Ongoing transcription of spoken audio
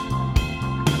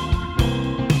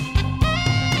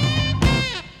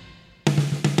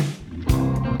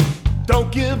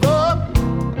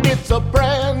a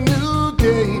brand new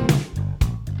day.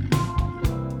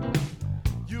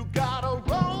 You gotta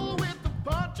roll with the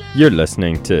punches. You're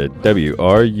listening to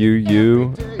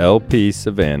WRUU LP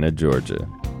Savannah, Georgia,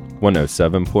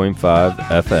 107.5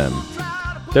 FM,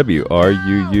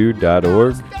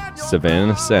 WRUU.org,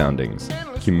 Savannah Soundings,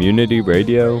 community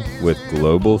radio with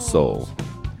global soul.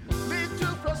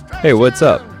 Hey, what's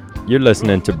up? You're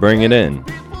listening to Bring It In,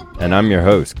 and I'm your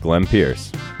host, Glenn Pierce.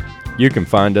 You can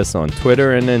find us on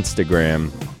Twitter and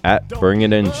Instagram at Bring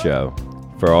It In Show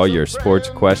for all your sports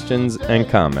questions and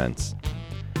comments.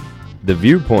 The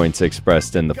viewpoints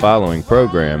expressed in the following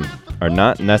program are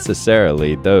not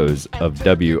necessarily those of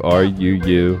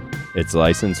WRUU, its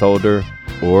license holder,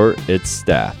 or its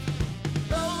staff.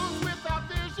 Those without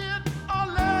vision are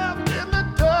left in the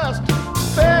dust.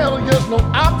 Failure's no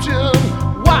option.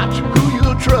 Watch who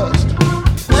you trust.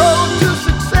 Road to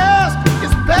success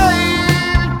is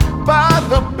paved by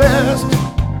the best.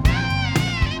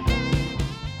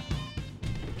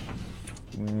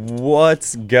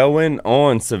 What's going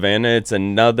on, Savannah? It's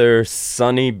another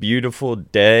sunny, beautiful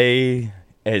day.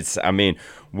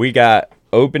 We got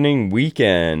opening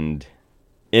weekend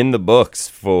in the books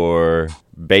for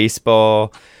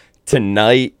baseball.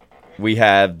 Tonight, we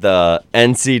have the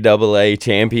NCAA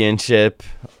championship.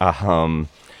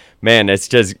 Man, it's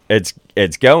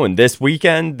going. This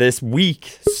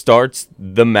week starts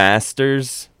the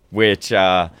Masters, which,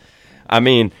 you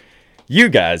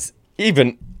guys,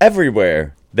 even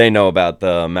everywhere, they know about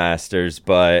the Masters,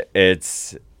 but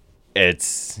it's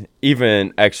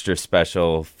even extra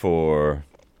special for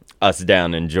us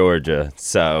down in Georgia.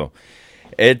 So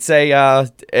it's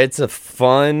a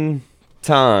fun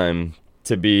time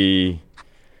to be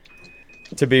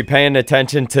paying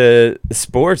attention to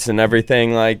sports and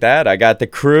everything like that. I got the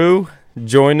crew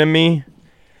joining me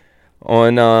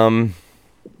on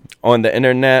the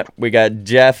internet. We got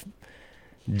Jeff,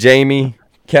 Jamie,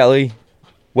 Kelly.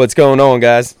 What's going on,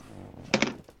 guys?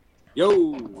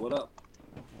 Yo, what up?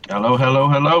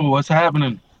 Hello. What's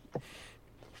happening?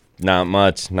 Not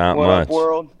much. What up,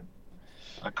 world?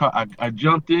 I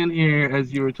jumped in here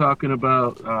as you were talking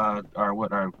about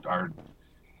our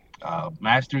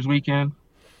Masters weekend.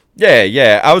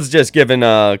 Yeah. I was just giving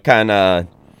a kind of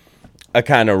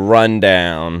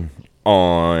rundown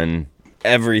on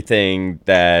everything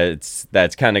that's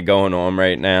kind of going on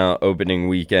right now. Opening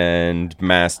weekend,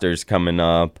 Masters coming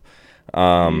up.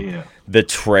 The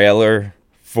trailer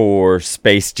for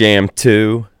Space Jam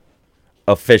 2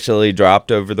 officially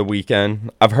dropped over the weekend.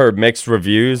 I've heard mixed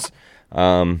reviews.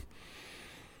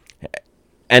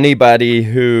 Anybody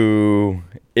who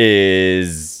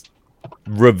is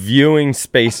reviewing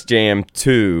Space Jam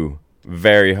 2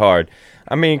 very hard,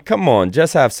 come on,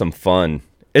 just have some fun.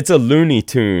 It's a Looney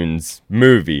Tunes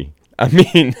movie.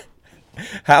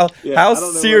 How I don't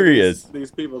know serious? Where these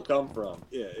people come from.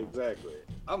 Yeah, exactly.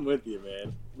 I'm with you,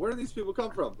 man. Where do these people come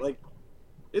from? Like,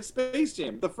 it's Space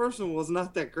Jam. The first one was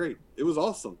not that great. It was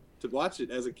awesome to watch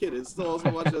it as a kid. It's still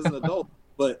awesome to watch it as an adult.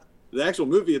 But the actual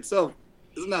movie itself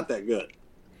is not that good.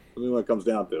 When it comes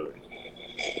down to it.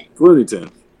 It's Looney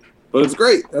Tunes. But it's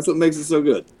great. That's what makes it so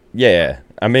good. Yeah.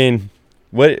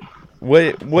 What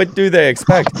do they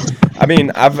expect?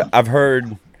 I've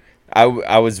heard.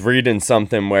 I was reading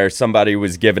something where somebody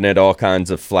was giving it all kinds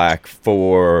of flack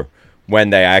for when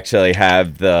they actually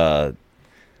have the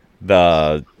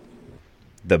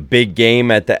big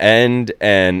game at the end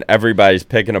and everybody's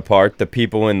picking apart the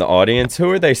people in the audience.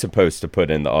 Who are they supposed to put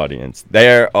in the audience?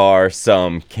 There are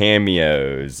some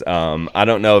cameos. I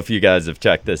don't know if you guys have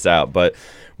checked this out, but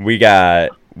we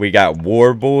got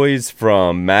War Boys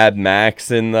from Mad Max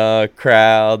in the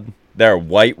crowd. There are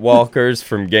White Walkers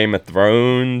from Game of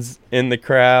Thrones in the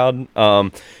crowd.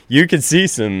 You can see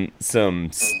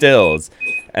some stills,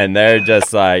 and they're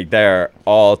just like, there are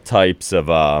all types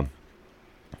of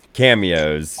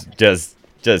cameos just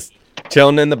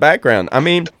chilling in the background.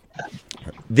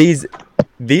 These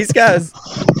guys,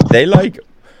 they like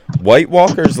White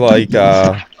Walkers like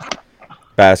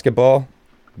basketball.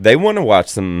 They want to watch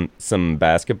some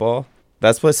basketball.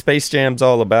 That's what Space Jam's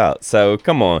all about. So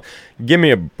come on, give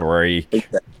me a break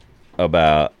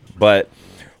about. But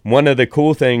one of the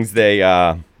cool things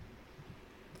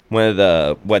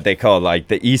what they call like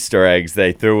the Easter eggs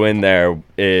they threw in there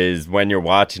is when you're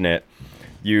watching it,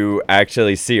 you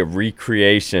actually see a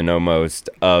recreation almost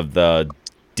of the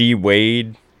D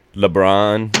Wade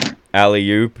LeBron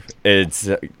alley-oop. It's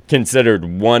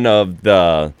considered one of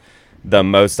the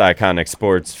most iconic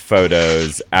sports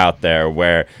photos out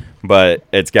there but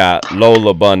it's got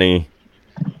Lola Bunny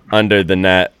under the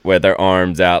net with her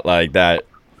arms out like that,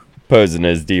 posing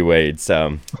as D Wade.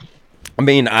 So,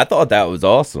 I thought that was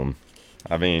awesome.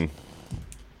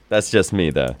 That's just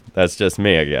me, though. That's just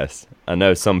me, I guess. I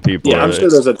know some people. Yeah, I'm sure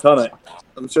there's a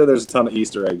ton of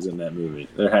Easter eggs in that movie.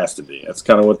 There has to be. That's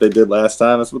kind of what they did last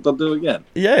time. That's what they'll do again.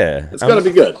 Yeah, It's gonna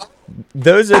be good.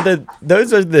 those are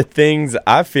the things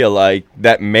I feel like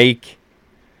that make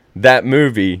that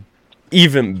movie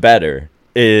even better.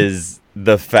 Is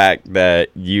the fact that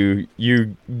you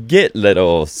get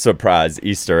little surprise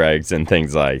Easter eggs and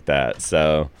things like that.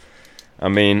 So, I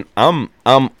mean, I'm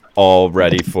all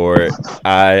ready for it.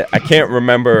 I can't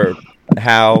remember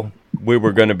how we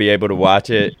were going to be able to watch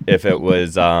it, if it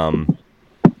was if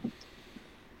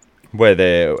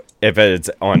it's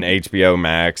on HBO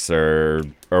Max or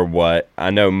what.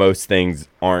 I know most things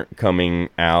aren't coming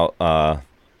out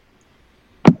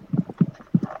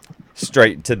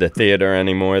straight to the theater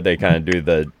anymore. They kind of do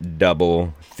the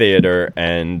double theater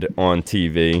and on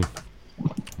TV,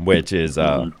 which is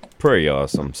pretty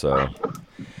awesome. So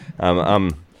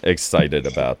I'm excited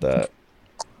about that.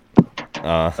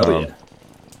 Oh yeah.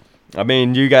 I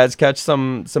mean, you guys catch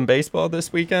some baseball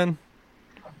this weekend?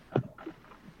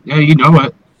 Yeah, you know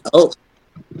it. Oh,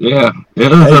 Yeah,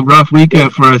 it was a rough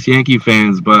weekend for us Yankee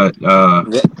fans, but yeah.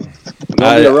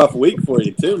 It'll be a rough week for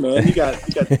you too, man. You got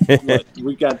what,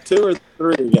 we got 2 or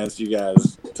 3 against you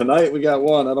guys tonight. We got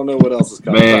 1. I don't know what else is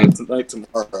coming Man. tonight,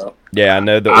 tomorrow. Yeah, I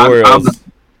know the I'm- Orioles.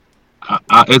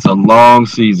 it's a long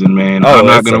season, man. Oh, I'm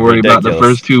not it's going to worry about the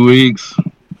ridiculous. first 2 weeks.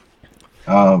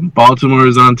 Baltimore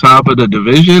is on top of the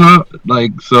division,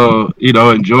 so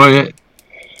enjoy it.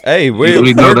 Hey,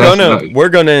 We know that's we're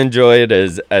gonna enjoy it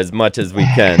as much as we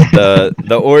can.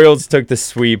 The Orioles took the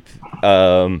sweep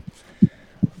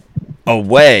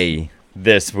away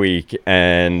this week,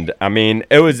 and I mean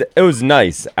it was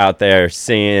nice out there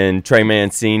seeing Trey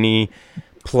Mancini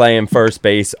playing first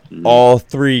base all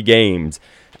 3 games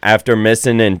after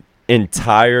missing an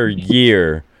entire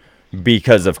year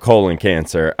because of colon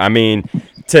cancer. I mean,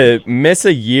 to miss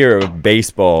a year of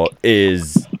baseball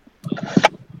is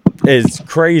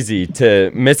crazy.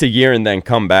 To miss a year and then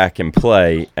come back and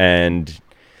play, and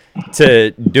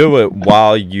to do it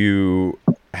while you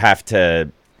have to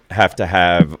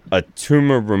have a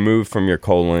tumor removed from your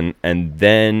colon, and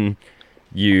then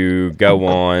you go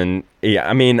on. Yeah,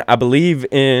 I mean, I believe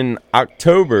in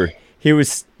October he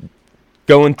was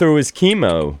going through his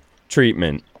chemo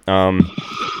treatment.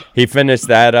 He finished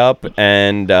that up,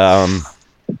 and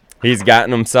he's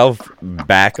gotten himself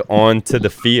back onto the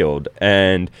field.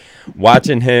 And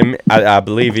watching him, I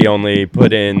believe he only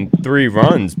put in 3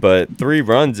 runs, but 3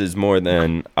 runs is more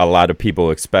than a lot of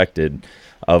people expected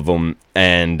of him.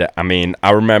 And, I mean,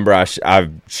 I remember I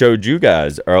showed you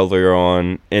guys earlier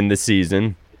on in the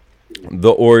season,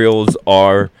 the Orioles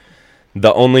are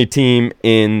the only team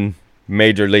in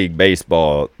Major League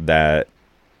Baseball that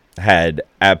had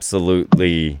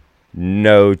absolutely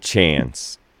no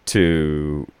chance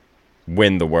to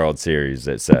win the World Series,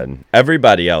 it said.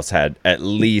 Everybody else had at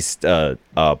least a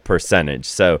percentage.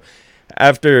 So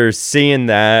after seeing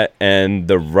that and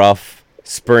the rough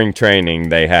spring training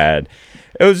they had,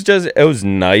 it was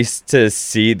nice to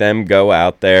see them go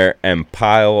out there and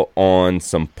pile on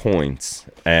some points.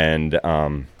 And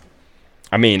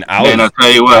I mean, I'll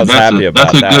tell you what,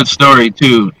 that's a good story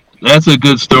too. That's a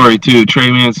good story too.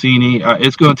 Trey Mancini.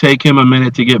 It's going to take him a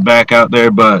minute to get back out there,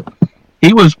 but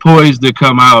he was poised to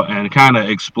come out and kind of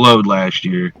explode last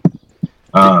year.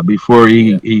 Before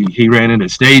he ran into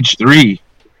stage 3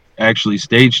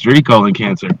 colon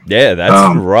cancer. Yeah,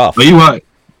 that's rough. But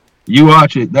you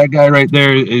watch it. That guy right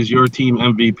there is your team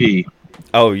MVP.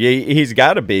 Oh, yeah, he's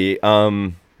got to be.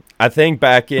 I think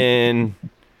back in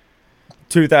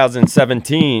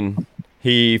 2017,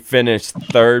 he finished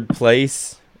 3rd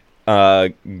place,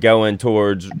 going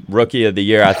towards Rookie of the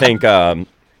Year. I think Aaron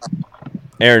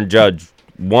Judge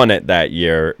won it that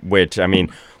year, which, I mean,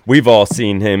 we've all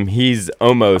seen him. He's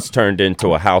almost turned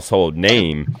into a household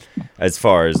name as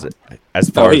far as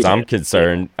I'm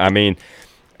concerned. I mean,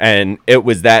 and it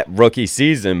was that rookie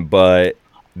season, but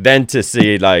then to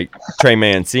see like Trey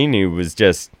Mancini was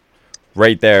just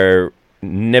right there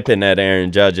nipping at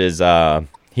Aaron Judge's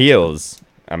heels.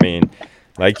 I mean,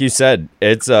 like you said,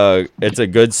 it's a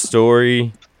good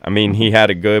story. I mean, he had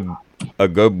a good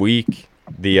week.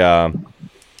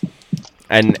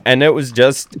 And it was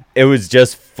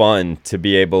just fun to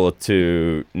be able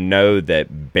to know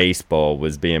that baseball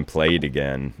was being played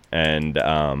again. And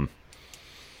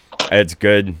it's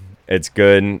good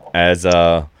as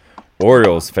a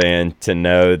Orioles fan to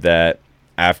know that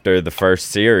after the first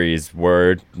series,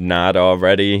 we're not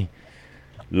already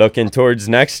looking towards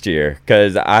next year.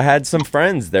 Because I had some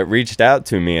friends that reached out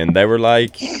to me and they were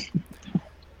like,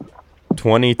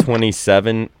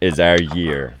 2027 is our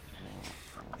year.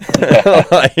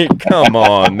 Like, come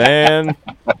on, man.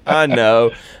 I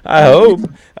know. I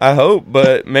hope,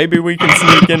 but maybe we can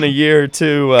sneak in a year or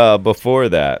two before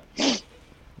that.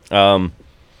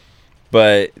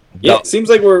 But yeah, it seems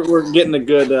like we're getting a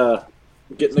good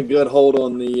hold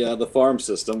on the farm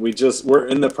system. We're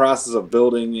in the process of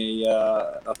building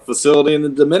a facility in the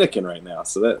Dominican right now,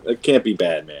 so that can't be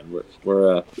bad, man.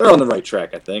 They're on the right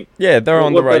track, I think. Yeah, they're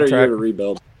on the right track. What better year to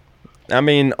rebuild? I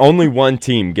mean, only one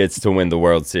team gets to win the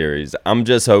World Series. I'm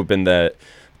just hoping that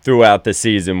throughout the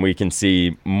season we can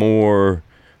see more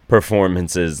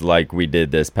performances like we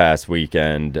did this past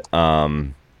weekend. I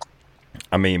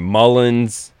mean,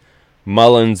 Mullins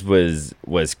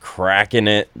was cracking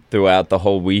it throughout the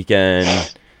whole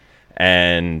weekend,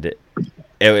 and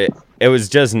it was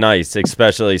just nice,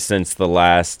 especially since the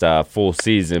last full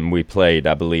season we played.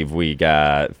 I believe we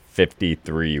got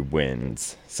 53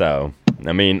 wins. So,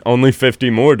 I mean, only 50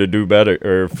 more to do better,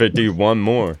 or 51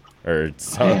 more. Or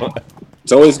so.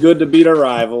 It's always good to beat a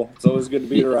rival.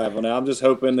 Now, I'm just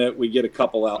hoping that we get a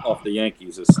couple out off the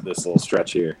Yankees this little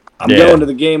stretch here. I'm going to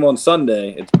the game on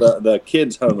Sunday. It's the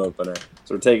kids' home opener.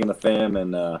 So we're taking the fam,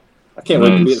 and I can't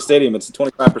wait to be at the stadium. It's a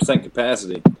 25%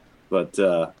 capacity, but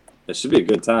it should be a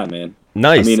good time, man.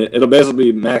 Nice. I mean, it'll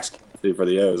basically be max capacity for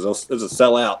the O's. It's a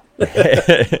sellout.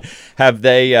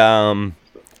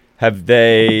 Have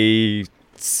they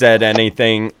said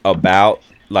anything about,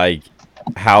 like,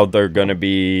 how they're going to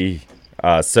be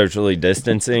socially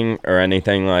distancing or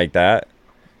anything like that?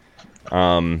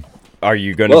 Are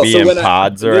you going to be in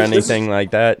pods or anything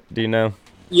like that? Do you know?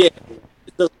 Yeah.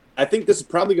 So I think this is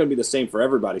probably going to be the same for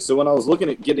everybody. So when I was looking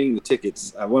at getting the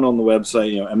tickets, I went on the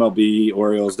website, MLB,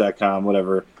 Orioles.com,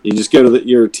 whatever. You just go to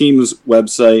your team's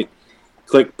website,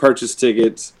 click purchase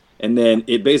tickets, and then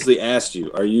it basically asks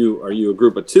you, are you a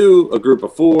group of 2, a group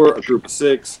of 4, a group of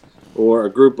 6, or a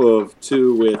group of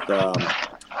 2 with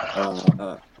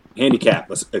handicap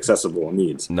accessible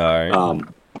needs? No.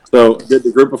 So did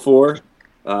the group of 4,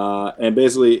 and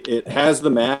basically it has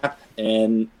the map,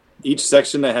 and each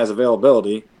section that has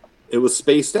availability, it was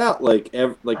spaced out like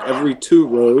every 2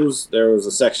 rows there was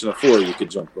a section of 4 you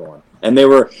could jump on, and it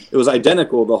was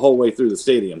identical the whole way through the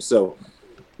stadium. So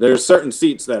there's certain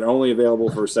seats that are only available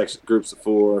for groups of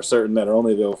 4, certain that are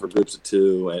only available for groups of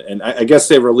 2, and I guess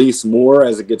they release more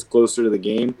as it gets closer to the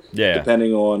game,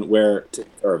 depending on where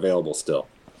tickets are available still.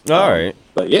 All right.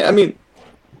 But yeah, I mean,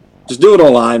 just do it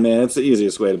online, man. It's the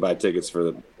easiest way to buy tickets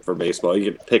for baseball.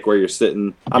 You can pick where you're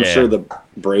sitting. I'm sure the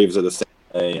Braves are the same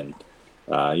way, and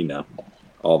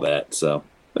all that. So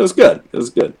it was good.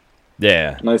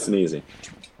 Yeah. Nice and easy.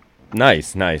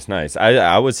 Nice.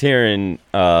 I was hearing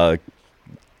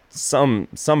some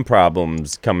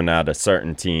problems coming out of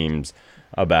certain teams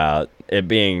about it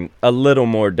being a little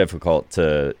more difficult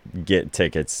to get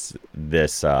tickets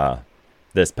this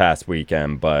past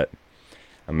weekend, but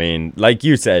I mean, like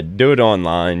you said, do it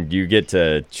online. You get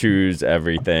to choose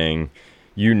everything,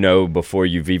 before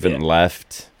you've even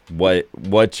left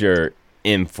what you're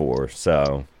in for.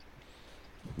 So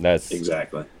that's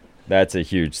a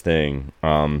huge thing.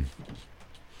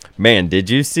 Man, did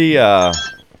you see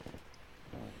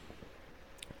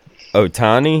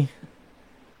Ohtani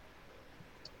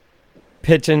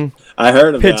pitching? I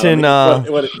heard about pitching.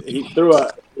 What he threw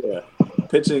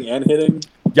pitching and hitting.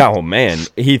 Oh man,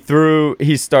 he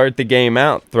started the game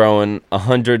out throwing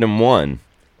 101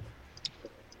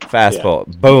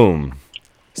 fastball, boom,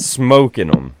 smoking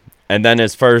him, and then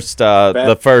his first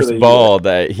the first ball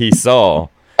that he saw.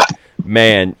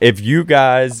 Man, if you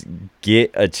guys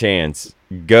get a chance,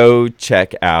 go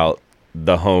check out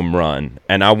the home run,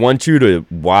 and I want you to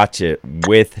watch it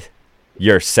with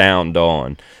your sound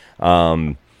on,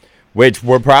 which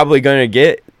we're probably going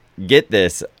to get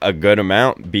this a good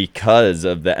amount because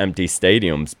of the empty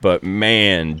stadiums. But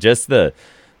man, just the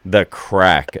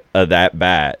crack of that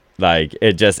bat, like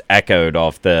it just echoed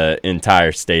off the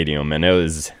entire stadium, and it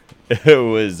was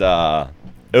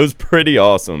pretty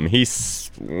awesome. He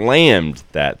slammed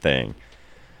that thing.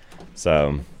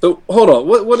 So hold on,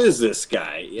 what is this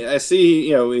guy? I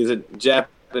see, he's a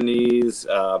Japanese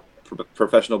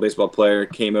professional baseball player.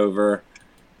 Came over.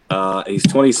 He's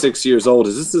 26 years old.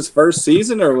 Is this his first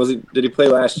season, or did he play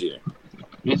last year?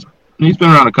 He's been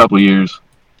around a couple years.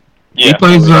 Yeah. He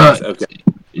plays. Okay.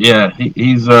 Yeah,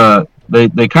 he's.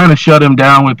 They kind of shut him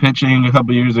down with pitching a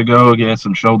couple years ago. He had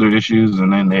some shoulder issues,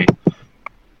 and then they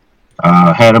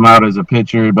had him out as a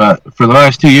pitcher. But for the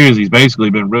last 2 years, he's basically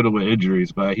been riddled with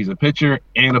injuries. But he's a pitcher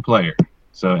and a player.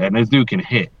 And this dude can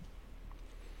hit.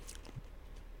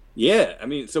 Yeah, I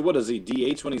mean, so what does he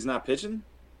DH when he's not pitching?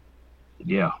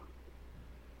 Yeah.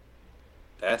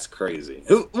 That's crazy.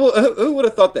 Who would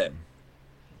have thought that?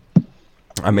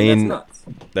 I mean, nuts.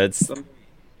 that's what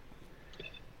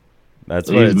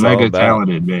he's it's mega all about.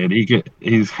 talented, man.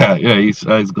 He's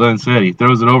as Glenn said, he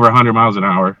throws it over 100 miles an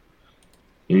hour.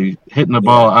 He's hitting the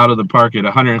ball out of the park at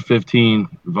 115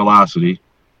 velocity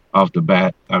off the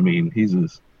bat. I mean, he's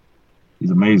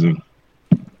amazing.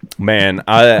 Man,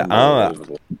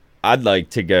 I'd like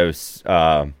to go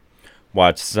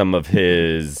watch some of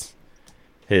his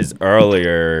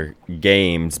earlier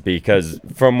games, because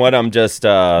from what I'm just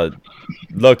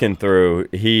looking through,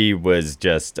 he was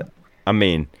just, I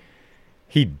mean,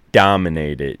 he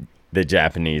dominated the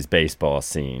Japanese baseball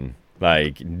scene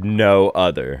like no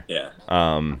other. Yeah.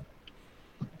 I'm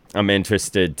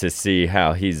interested to see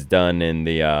how he's done in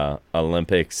the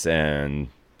Olympics and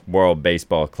World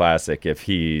Baseball Classic, if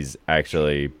he's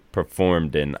actually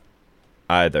performed in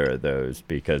either of those,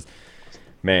 because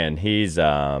man, he is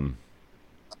one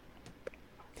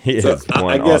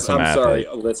awesome athlete. Sorry,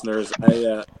 listeners.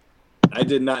 I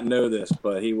did not know this,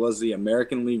 but he was the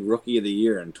American League Rookie of the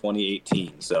Year in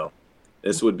 2018. So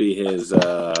this would be his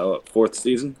fourth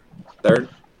season, third,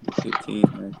 18,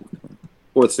 19,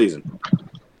 fourth season.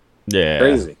 Yeah,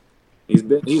 crazy. He's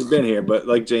been here, but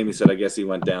like Jamie said, I guess he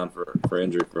went down for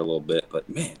injury for a little bit. But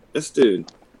man, this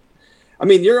dude. I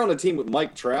mean, you're on a team with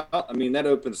Mike Trout. I mean, that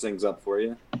opens things up for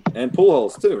you, and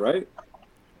Pujols too, right?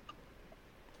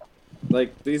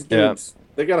 Like these dudes,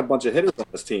 They got a bunch of hitters on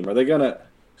this team. Are they gonna?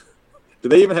 Do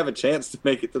they even have a chance to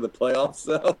make it to the playoffs?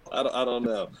 Though I don't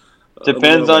know.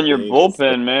 Depends on your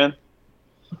bullpen, man.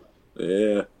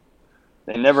 Yeah,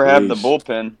 they never have the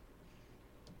bullpen.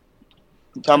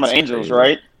 You're talking about Angels,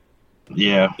 right?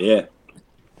 Yeah.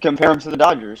 Compare them to the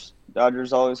Dodgers.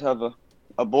 Dodgers always have a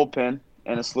bullpen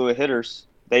and a slew of hitters.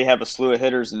 They have a slew of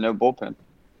hitters and no bullpen.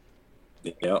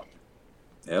 Yep.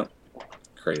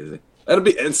 Crazy.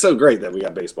 It's so great that we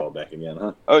got baseball back again,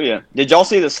 huh? Oh yeah. Did y'all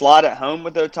see the slide at home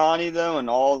with Ohtani though, and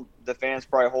all the fans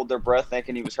probably hold their breath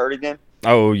thinking he was hurt again?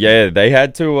 Oh yeah, they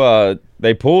had to.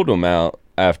 They pulled him out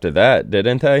after that,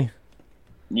 didn't they?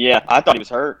 Yeah, I thought he was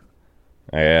hurt.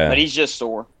 Yeah, but he's just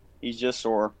sore. He's just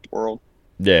sore. World.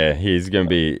 Yeah, he's gonna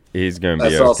be. He's gonna be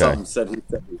okay. I saw okay. something said he's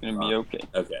gonna be okay.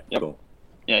 Okay. Yep. Cool.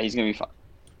 Yeah, he's gonna be fine.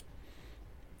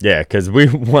 Yeah, because we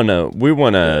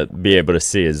wanna be able to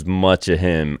see as much of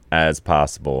him as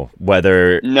possible.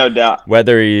 No doubt.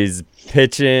 Whether he's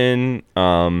pitching.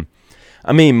 I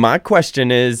mean, my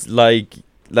question is like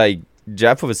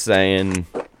Jeff was saying,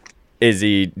 is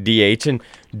he DHing?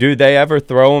 Do they ever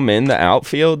throw him in the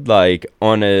outfield like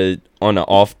on a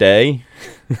off day?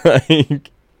 Like,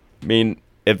 I mean,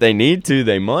 if they need to,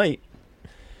 they might.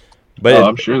 But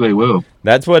I'm sure they will.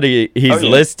 That's what he's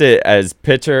listed as: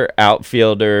 pitcher,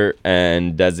 outfielder,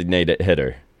 and designated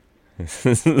hitter.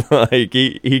 Like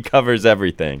he covers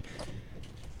everything.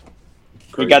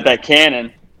 He got that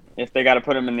cannon. If they got to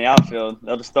put him in the outfield,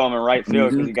 they'll just throw him in right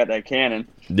field because he got that cannon.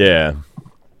 Yeah.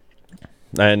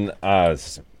 And I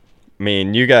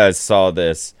mean, you guys saw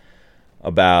this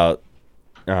about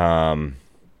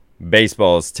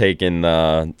baseball's taking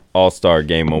the All-Star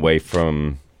game away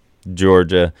from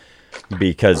Georgia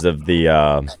because of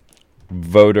the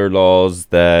voter laws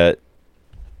that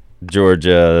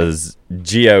Georgia's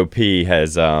GOP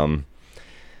has.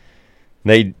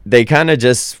 They kind of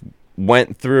just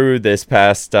went through this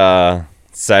past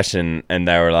session and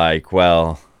they were like,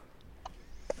 well,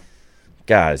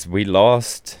 guys, we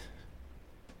lost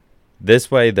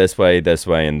this way, and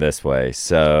this way.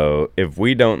 So if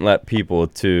we don't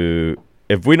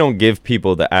give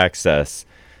people the access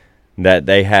that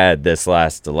they had this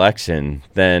last election,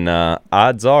 then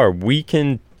odds are we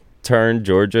can turn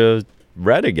Georgia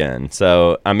red again.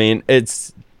 So, I mean,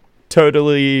 it's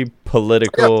totally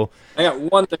political. I got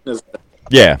one thing to say.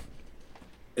 Yeah.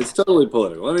 It's totally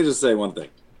political. Let me just say one thing.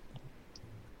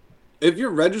 If you're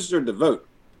registered to vote,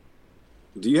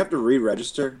 do you have to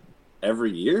re-register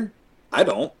every year? I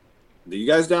don't. Do you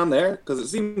guys down there? Because it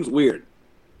seems weird.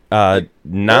 Not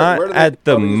where at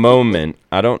the moment.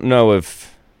 I don't know if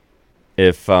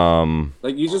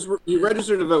like you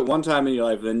register to vote one time in your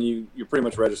life, then you're pretty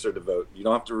much registered to vote. You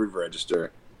don't have to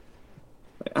re-register.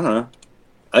 I don't know.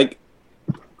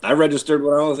 I registered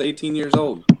when I was 18 years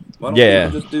old. Why don't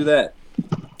people just do that?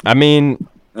 I mean,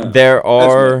 there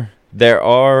are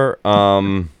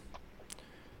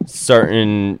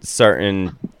certain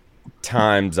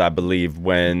times, I believe,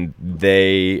 when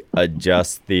they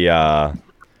adjust the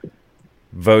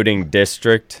voting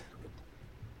district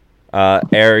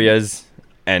areas,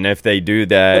 and if they do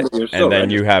that, and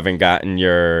then you haven't gotten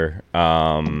your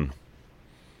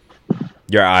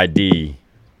ID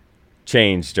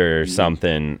changed or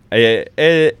something,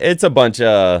 it's a bunch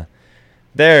of.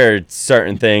 There are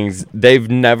certain things they've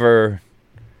never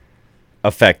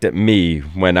affected me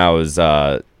when I was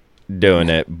doing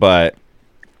it, but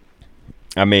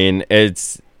I mean,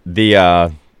 it's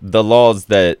the laws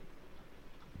that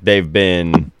they've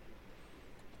been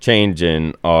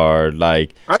changing are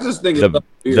like I just think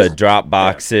the drop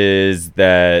boxes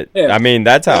that I mean,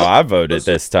 that's how I voted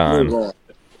this time.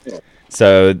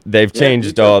 So they've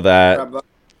changed all that,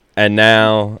 and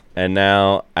now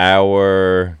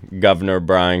our Governor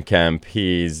Brian Kemp,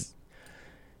 he's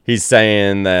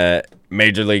saying that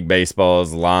Major League Baseball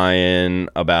is lying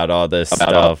about all this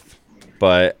stuff.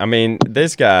 But I mean,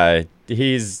 this guy,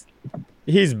 he's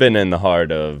been in the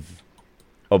heart of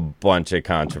a bunch of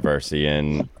controversy,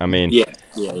 and I mean,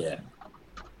 yeah.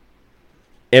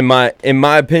 In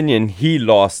my opinion, he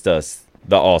lost us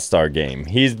the All-Star game.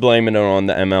 He's blaming it on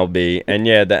the MLB, and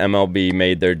yeah, the MLB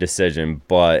made their decision,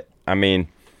 but I mean,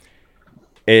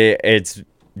 it's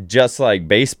just like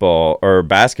baseball or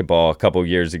basketball a couple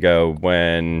years ago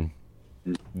when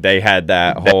they had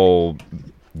that whole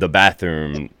the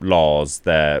bathroom laws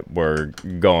that were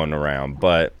going around.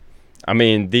 But I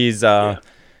mean, these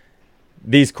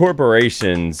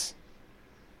corporations,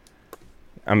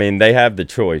 I mean, they have the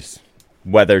choice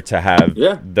whether to have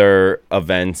their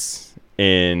events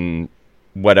in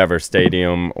whatever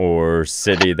stadium or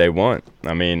city they want.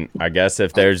 I mean, I guess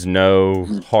if there's no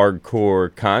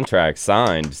hardcore contract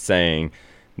signed saying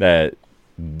that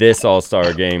this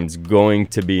All-Star game's going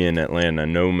to be in Atlanta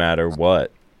no matter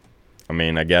what, I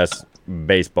mean, I guess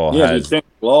baseball has... Yeah, if you change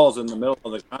laws in the middle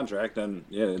of the contract, then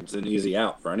yeah, it's an easy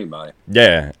out for anybody.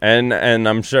 Yeah, and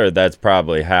I'm sure that's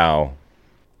probably how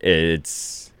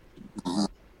it's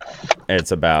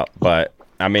about. But,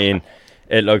 I mean,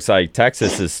 it looks like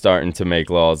Texas is starting to make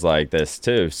laws like this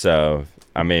too. So,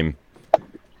 I mean,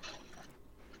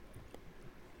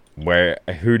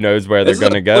 who knows where they're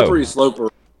going to go? Slippery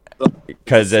slope.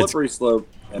 Because it's slippery slope,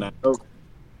 and I hope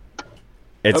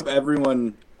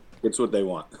everyone gets what they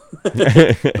want.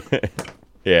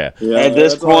 Yeah. At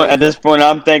this point,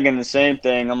 I'm thinking the same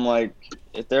thing. I'm like,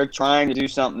 if they're trying to do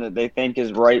something that they think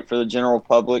is right for the general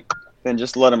public, then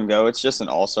just let them go. It's just an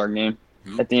all-star game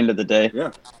at the end of the day.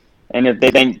 Yeah. And if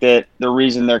they think that the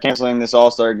reason they're canceling this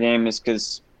all-star game is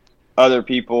because other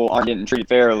people aren't getting treated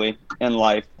fairly in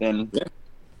life, then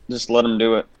just let them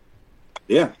do it.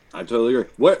 Yeah, I totally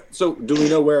agree. So, do we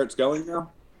know where it's going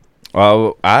now?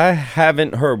 Well, I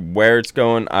haven't heard where it's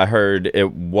going. I heard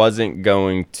it wasn't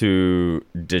going to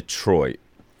Detroit.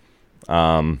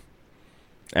 And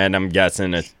I'm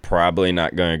guessing it's probably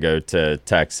not going to go to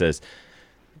Texas.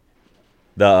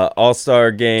 The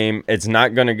All-Star game, it's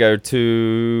not going to go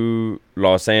to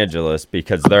Los Angeles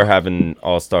because they're having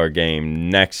All-Star game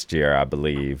next year, I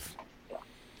believe.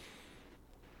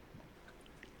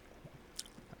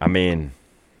 I mean,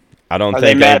 I don't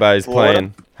think anybody's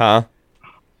playing. Huh?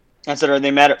 I said, are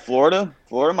they mad at Florida?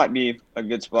 Florida might be a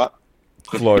good spot.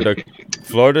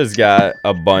 Florida's got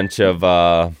a bunch of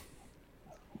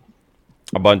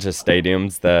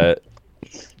stadiums that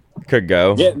could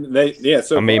go. Yeah,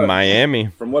 So I mean, Miami.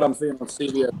 From what I'm seeing on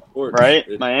CBS Sports,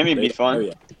 right? Miami'd be fun. Oh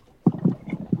yeah.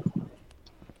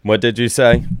 What did you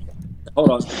say?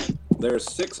 Hold on.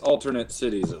 There's 6 alternate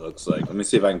cities. It looks like. Let me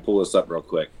see if I can pull this up real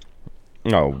quick.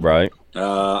 Oh, right.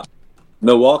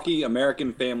 Milwaukee,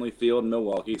 American Family Field,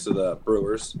 Milwaukee, so the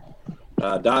Brewers.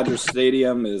 Dodger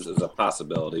Stadium is a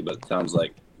possibility, but it sounds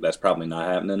like that's probably not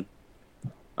happening.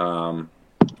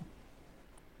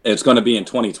 It's going to be in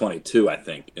 2022, I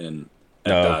think.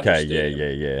 Okay,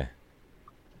 yeah.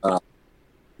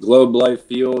 Globe Life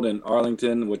Field in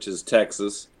Arlington, which is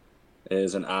Texas,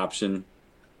 is an option.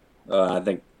 I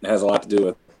think it has a lot to do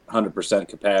with 100%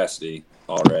 capacity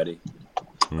already.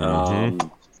 Mm-hmm.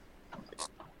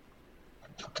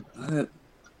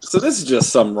 So this is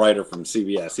just some writer from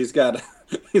CBS. He's got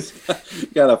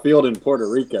a field in Puerto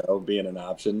Rico being an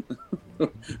option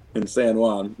in San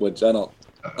Juan, which I don't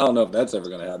know if that's ever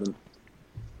going to happen.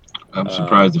 I'm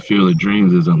surprised the Field of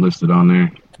Dreams isn't listed on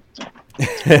there.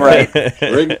 Right.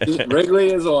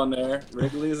 Wrigley is on there.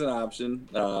 Wrigley is an option.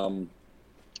 And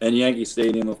Yankee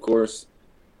Stadium, of course.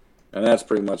 And that's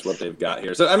pretty much what they've got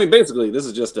here. So, I mean, basically, this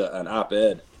is just an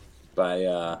op-ed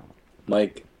by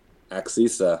Mike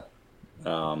Axisa.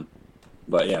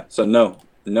 But, yeah, so no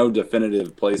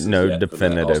definitive places No yet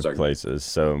definitive places.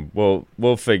 So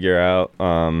we'll figure out.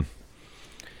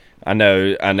 I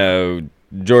know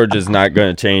Georgia's not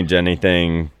going to change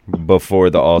anything before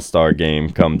the All-Star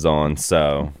game comes on,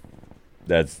 so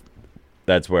that's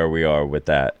where we are with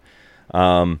that.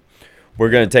 We're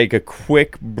going to take a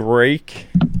quick break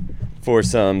for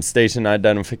some station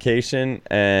identification,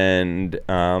 and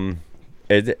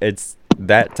it's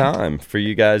that time for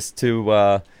you guys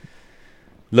to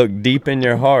look deep in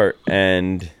your heart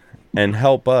and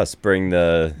help us bring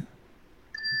the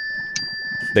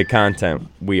content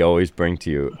we always bring to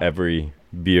you every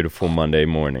beautiful Monday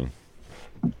morning.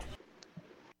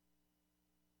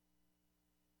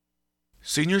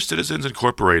 Senior Citizens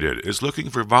Incorporated is looking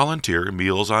for volunteer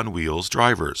Meals on Wheels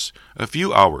drivers. A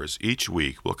few hours each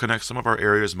week will connect some of our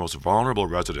area's most vulnerable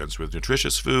residents with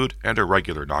nutritious food and a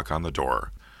regular knock on the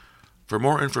door. For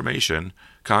more information,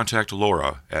 contact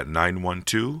Laura at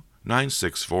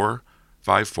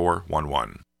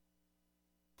 912-964-5411.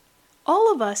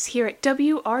 All of us here at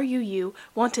WRUU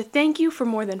want to thank you for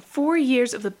more than 4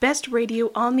 years of the best radio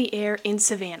on the air in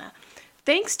Savannah.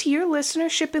 Thanks to your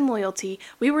listenership and loyalty,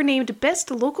 we were named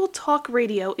Best Local Talk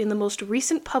Radio in the most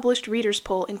recent published readers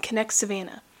poll in Connect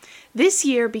Savannah. This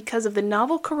year, because of the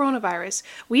novel coronavirus,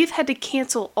 we have had to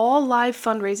cancel all live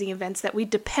fundraising events that we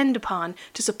depend upon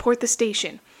to support the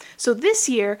station. So this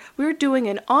year, we're doing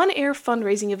an on-air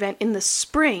fundraising event in the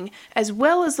spring, as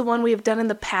well as the one we have done in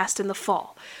the past in the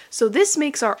fall. So this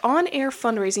makes our on-air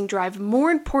fundraising drive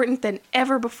more important than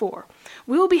ever before.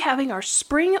 We will be having our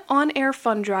spring on-air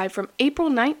fund drive from April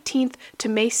 19th to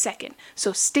May 2nd,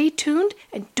 so stay tuned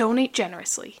and donate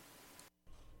generously.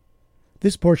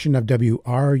 This portion of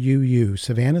WRUU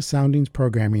Savannah Soundings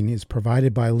programming is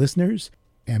provided by listeners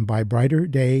and by Brighter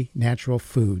Day Natural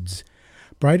Foods.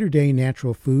 Brighter Day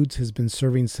Natural Foods has been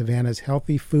serving Savannah's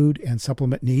healthy food and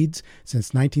supplement needs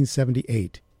since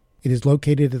 1978. It is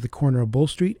located at the corner of Bull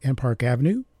Street and Park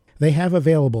Avenue. They have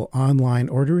available online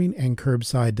ordering and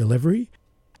curbside delivery,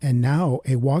 and now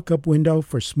a walk-up window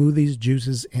for smoothies,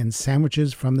 juices, and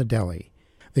sandwiches from the deli.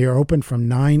 They are open from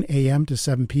 9 a.m. to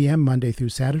 7 p.m. Monday through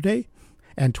Saturday,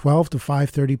 and 12 to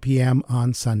 5:30 p.m.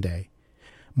 on Sunday.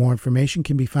 More information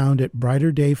can be found at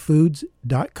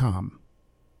brighterdayfoods.com.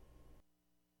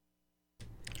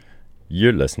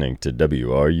 You're listening to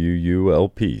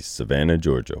WRUU-LP, Savannah,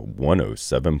 Georgia,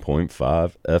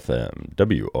 107.5 FM,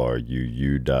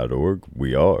 WRUU.org.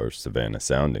 We are Savannah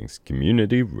Soundings,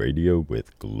 community radio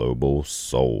with global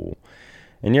soul.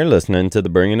 And you're listening to the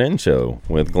Bring It In Show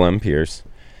with Glenn Pierce,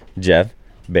 Jeff,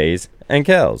 Bays, and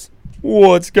Kels.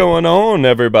 What's going on,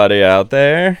 everybody out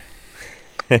there?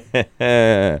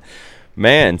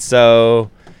 Man,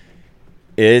 so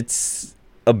it's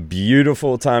a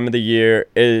beautiful time of the year.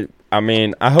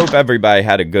 I hope everybody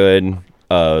had a good,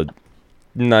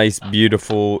 nice,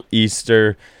 beautiful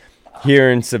Easter. Here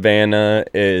in Savannah,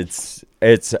 it's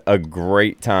a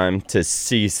great time to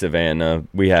see Savannah.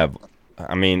 We have,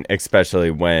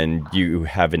 especially when you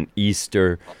have an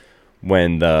Easter,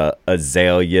 when the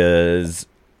azaleas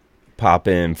pop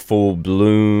in full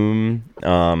bloom,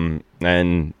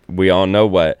 and we all know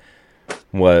what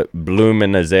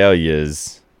blooming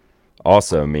azaleas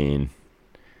also mean.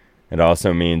 It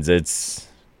also means it's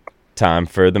time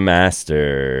for the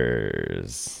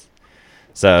Masters.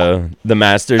 So the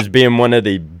Masters being one of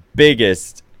the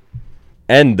biggest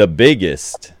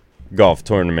golf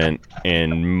tournament,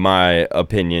 in my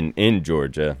opinion, in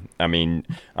Georgia. I'm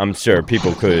sure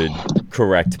people could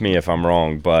correct me if I'm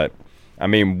wrong, but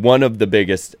one of the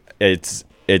biggest. It's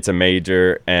a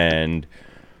major, and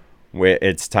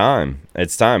it's time.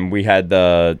 It's time. We had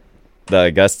the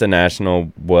Augusta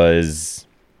National was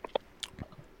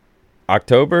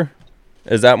October.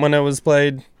 Is that when it was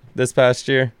played this past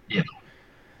year? Yeah.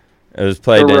 It was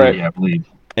played I believe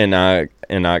in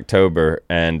October,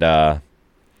 and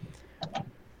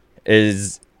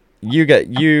you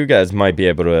guys might be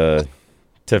able to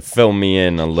fill me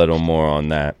in a little more on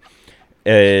that.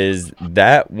 Is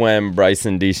that when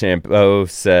Bryson DeChambeau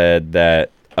said that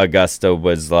Augusta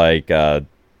was like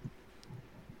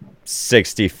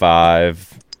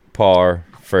 65 par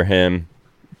for him?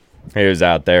 He was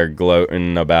out there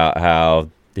gloating about how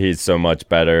he's so much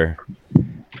better,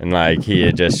 and like he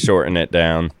had just shortened it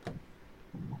down.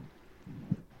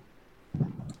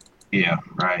 Yeah,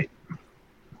 right.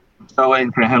 I'm still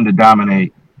waiting for him to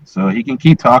dominate so he can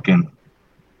keep talking.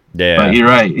 Yeah, but you're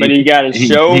right. But you got to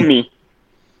show me.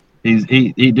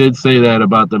 He did say that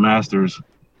about the Masters.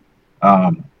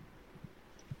 But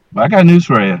I got news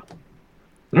for you.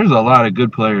 There's a lot of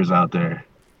good players out there.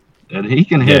 And he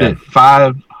can hit it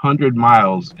 500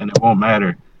 miles and it won't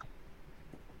matter.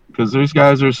 Because those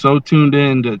guys are so tuned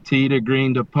in to tee to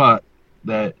green to putt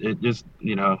that it just,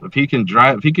 if he can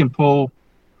pull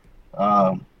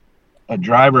a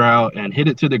driver out and hit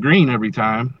it to the green every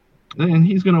time, then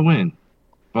he's going to win.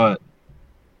 But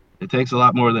it takes a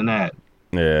lot more than that.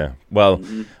 Yeah, well,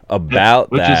 which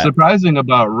is surprising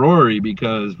about Rory,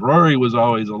 because Rory was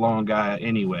always a long guy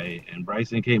anyway, and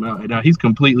Bryson came out, and now he's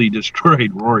completely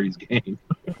destroyed Rory's game.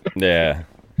 Yeah,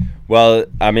 Well,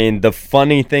 I mean, the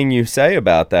funny thing you say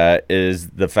about that is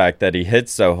the fact that he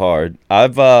hits so hard.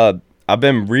 I've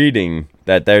been reading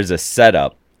that there's a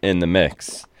setup in the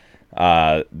mix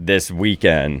this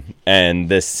weekend, and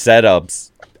this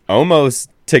setup's almost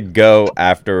to go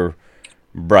after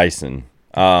Bryson.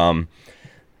 The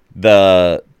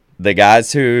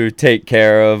guys who take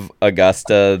care of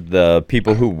Augusta, the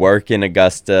people who work in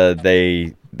Augusta,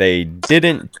 they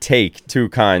didn't take too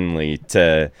kindly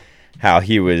to how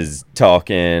he was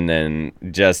talking and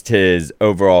just his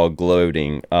overall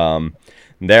gloating.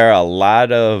 There are a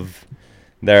lot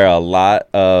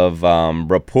of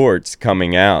reports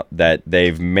coming out that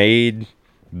they've made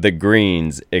the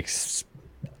greens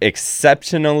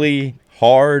exceptionally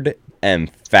hard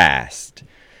and fast.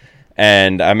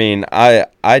 And I mean, I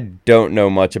don't know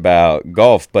much about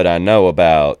golf, but I know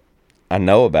about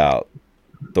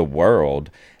the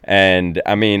world. And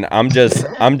I mean, I'm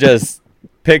just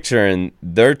picturing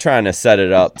they're trying to set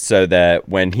it up so that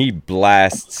when he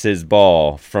blasts his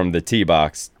ball from the tee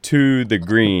box to the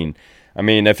green, I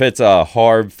mean, if it's a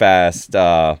hard, fast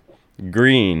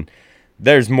green,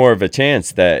 there's more of a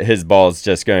chance that his ball's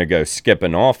just going to go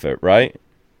skipping off it, right?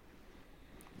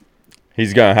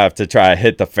 He's going to have to try to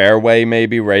hit the fairway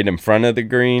maybe right in front of the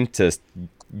green to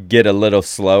get a little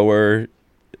slower.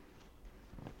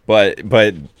 But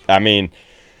I mean,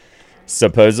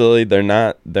 supposedly they're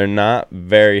not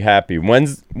very happy.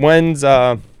 When's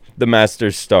the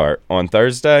Masters start? On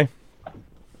Thursday?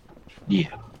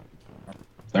 Yeah.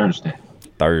 Thursday.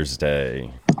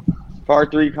 Par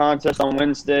 3 contest on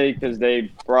Wednesday because they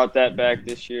brought that back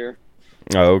this year.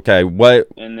 Oh, okay.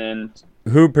 And then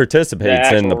who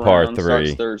participates in the par 3?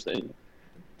 Starts Thursday.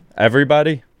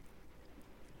 Everybody?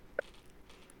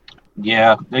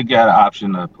 Yeah, they got an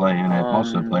option to play in it.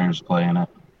 Most of the players play in it.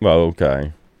 Well,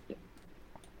 okay.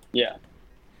 Yeah.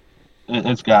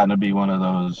 It's gotten to be one of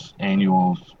those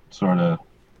annual sort of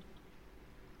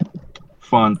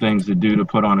fun things to do to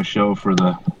put on a show for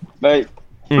the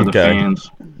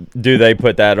fans. Do they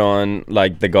put that on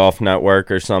like the Golf Network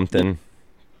or something?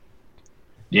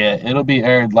 Yeah, it'll be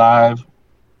aired live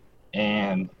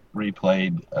and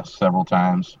replayed several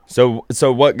times. So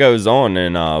what goes on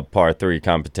in a par 3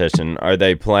 competition? Are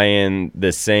they playing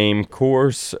the same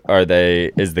course?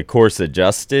 Is the course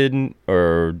adjusted,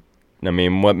 or I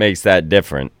mean, what makes that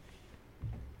different?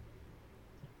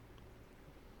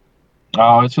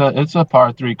 Oh, it's a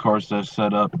par 3 course that's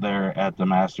set up there at the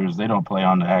Masters. They don't play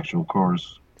on the actual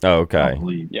course. Oh, okay. I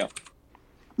believe. Yeah.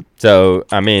 So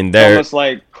I mean, they're almost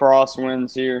like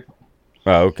crosswinds here.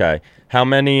 Oh, okay. How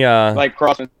many? Like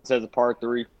crosswinds has a par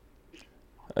 3.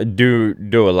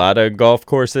 Do a lot of golf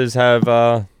courses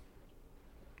have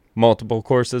multiple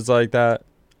courses like that?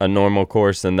 A normal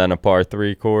course and then a par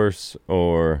 3 course,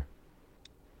 or?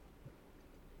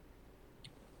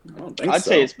 I'd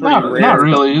say it's pretty rare. Not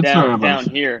really. It's down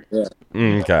here. Yeah.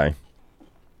 Okay.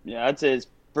 Yeah, I'd say it's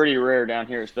pretty rare down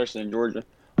here, especially in Georgia.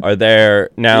 Are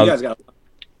there now? You guys got.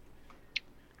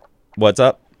 What's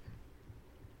up?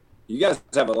 You guys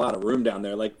have a lot of room down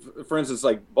there. Like, for instance,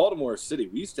 like Baltimore City,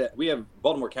 we have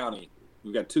Baltimore County.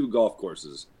 We've got 2 golf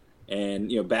courses, and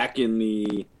back in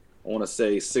the I want to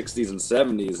say 60s and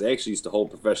 70s, they actually used to hold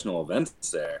professional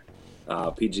events there,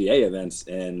 PGA events,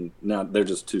 and now they're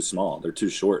just too small. They're too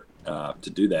short to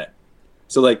do that.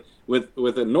 So, like with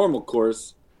a normal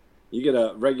course, you get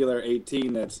a regular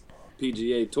 18 that's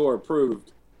PGA Tour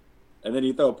approved. And then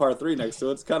you throw a par 3 next to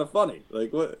it. It's kind of funny.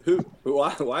 Like,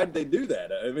 why did they do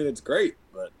that? I mean, it's great,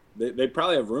 but they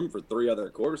probably have room for 3 other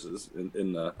courses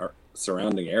in the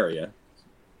surrounding area.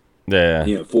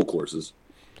 Yeah. Full courses.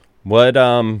 What,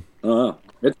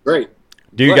 it's great.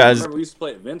 Do you guys... remember we used to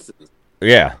play at Vince's.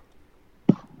 Yeah.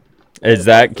 Is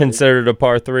that considered a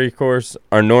par 3 course?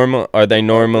 Are they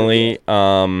normally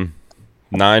 9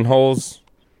 holes?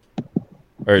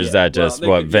 Or is that just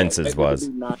what Vince's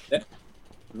was?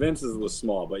 Vince's was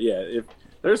small, but yeah, if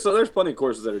there's plenty of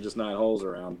courses that are just 9 holes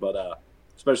around, but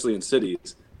especially in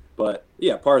cities. But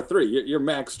yeah, par 3, your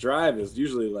max drive is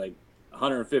usually like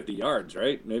 150 yards,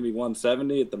 right? Maybe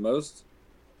 170 at the most.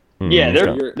 Yeah, they're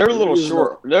a little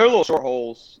short. They're a little short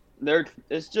holes.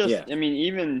 It's just Yeah. I mean,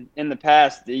 even in the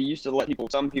past, they used to let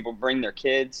some people bring their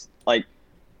kids. Like,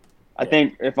 I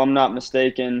think if I'm not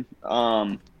mistaken,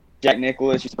 Jack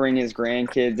Nicklaus used to bring his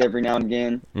grandkids every now and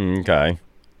again. Okay.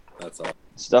 That's all.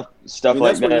 Stuff I mean,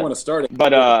 like that's where that. you want to start it.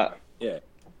 But yeah.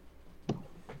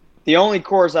 The only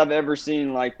course I've ever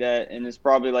seen like that, and it's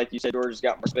probably like you said, Georgia's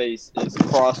got more space, is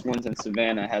Crosswinds in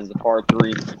Savannah has the par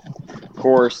 3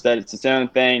 course that it's its own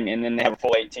thing, and then they have a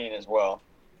full 18 as well.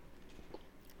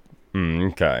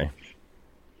 Okay.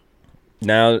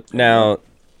 Now,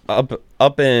 up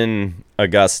up in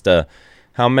Augusta,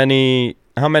 how many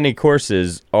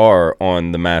courses are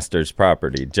on the Masters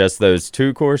property? Just those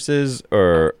 2 courses,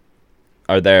 or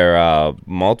are there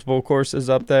multiple courses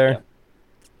up there?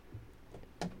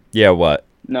 Yeah, what?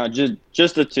 No, just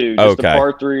the 2. Just Okay. the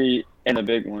par 3 and the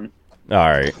big one. All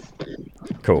right.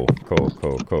 Cool.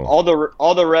 All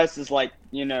the rest is like,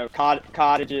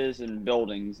 cottages and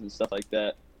buildings and stuff like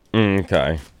that.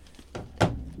 Okay.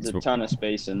 There's a ton of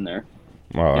space in there.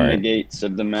 All in right. the gates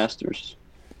of the Masters.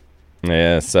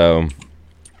 Yeah, so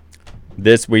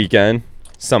this weekend,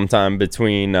 sometime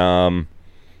between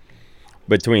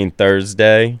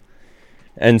Thursday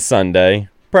and Sunday,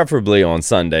 preferably on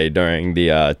Sunday during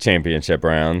the championship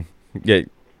round,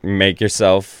 make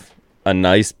yourself a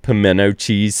nice pimento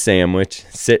cheese sandwich,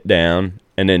 sit down,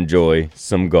 and enjoy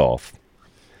some golf.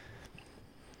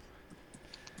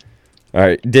 All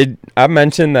right, did I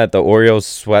mention that the Orioles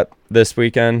swept this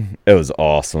weekend? It was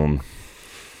awesome.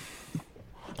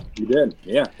 You did.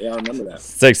 Yeah, I remember that.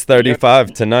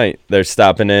 6:35 tonight. They're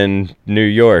stopping in New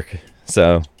York.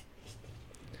 So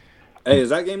Hey, is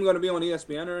that game going to be on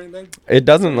ESPN or anything? it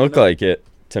doesn't look like it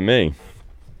to me.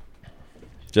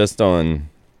 Just on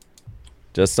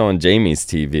Jamie's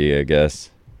TV, I guess.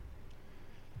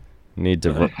 I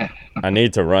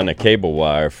need to run a cable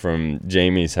wire from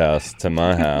Jamie's house to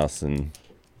my house and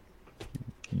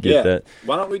get that.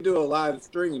 Why don't we do a live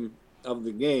stream of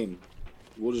the game?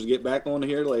 We'll just get back on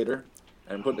here later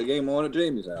and put the game on at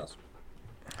Jamie's house.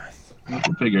 We'll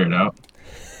figure it out.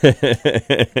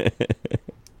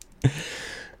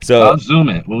 So I'll Zoom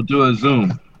it. We'll do a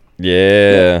Zoom.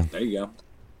 Yeah. There you go.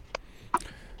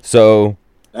 So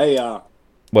Hey,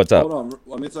 what's up? hold on.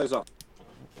 Let me tell you something.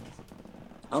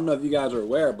 I don't know if you guys are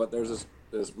aware, but there's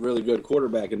this really good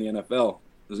quarterback in the NFL.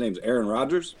 His name's Aaron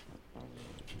Rodgers.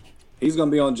 He's going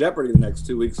to be on Jeopardy the next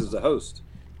 2 weeks as a host.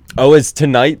 Oh, is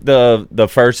tonight the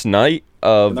first night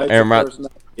of Tonight's Aaron the Rodgers?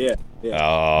 first night. Yeah.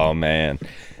 Oh man,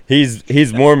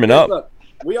 he's warming up. Look,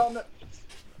 we all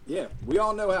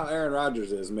know how Aaron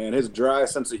Rodgers is, man. His dry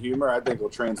sense of humor, I think, will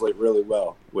translate really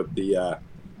well with the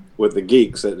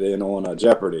geeks on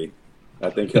Jeopardy. I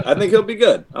think he'll be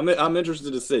good. I'm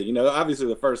interested to see. Obviously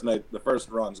the first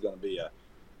run's going to be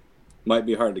might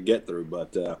be hard to get through,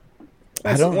 but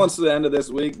once the end of this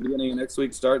week, beginning of next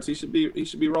week starts, he should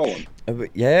be rolling.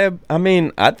 Yeah, I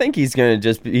mean, I think he's gonna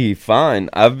just be fine.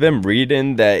 I've been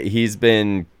reading that he's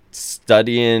been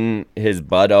studying his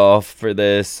butt off for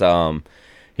this.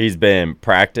 He's been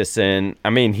practicing. I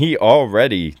mean, he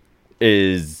already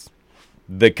is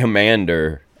the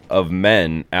commander of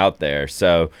men out there,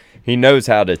 so he knows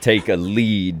how to take a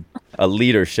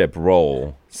leadership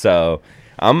role. So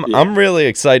I'm really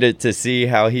excited to see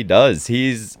how he does.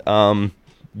 He's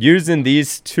using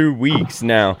these 2 weeks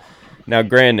now. Now,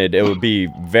 granted, it would be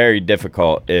very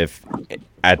difficult if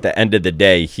at the end of the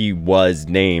day he was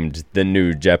named the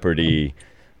new Jeopardy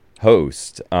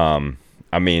host.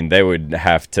 I mean, they would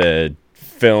have to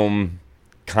film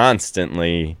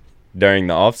constantly during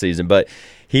the off season, but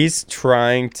he's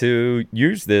trying to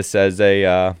use this as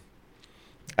a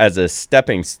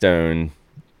stepping stone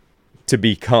to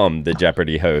become the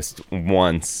Jeopardy host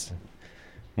once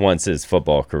his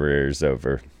football career is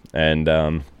over. And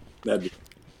That'd be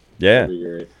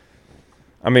great.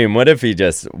 I mean, what if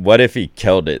he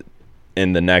killed it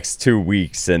in the next 2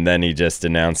 weeks and then he just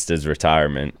announced his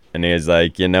retirement and he was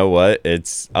like, you know what,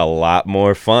 it's a lot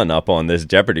more fun up on this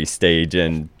Jeopardy stage,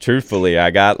 and truthfully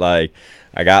I got like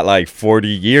 40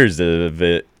 years of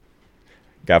it.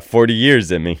 Got 40 years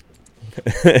in me.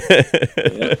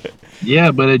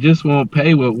 Yeah, but it just won't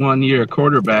pay what 1 year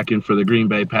quarterbacking for the Green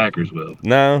Bay Packers will.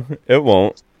 No, it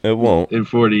won't. It won't. In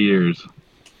 40 years.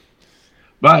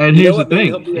 But here's the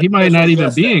thing: he might not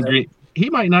even be in Green. He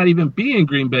might not even be in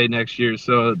Green Bay next year.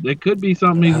 So it could be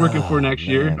something he's working for next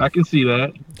year. I can see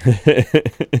that.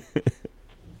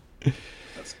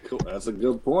 That's cool. That's a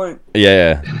good point.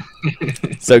 Yeah.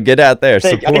 So get out there, I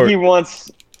think support. he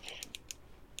wants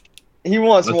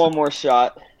one more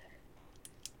shot.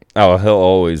 Oh, he'll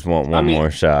always want one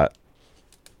more shot.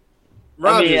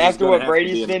 Rodgers is after gonna what have to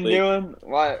Brady's be in been the league. doing,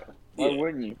 why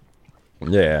wouldn't you?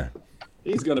 Yeah.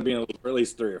 He's going to be in the league for at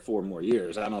least 3 or 4 more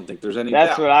years. I don't think there's any.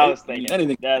 That's doubt. what I was thinking.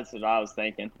 Anything. That's what I was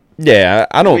thinking. Yeah,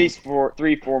 I At don't. least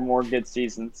 3-4 more good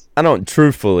seasons. I don't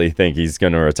truthfully think he's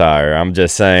going to retire. I'm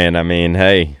just saying, I mean,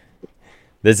 hey,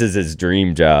 this is his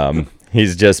dream job.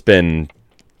 He's just been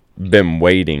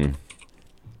waiting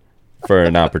for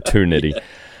an opportunity.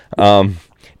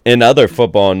 In other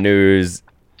football news,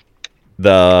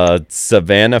 the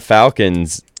Savannah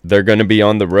Falcons they're going to be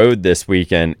on the road this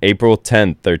weekend. April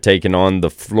 10th, they're taking on the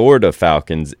Florida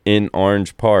Falcons in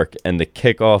Orange Park, and the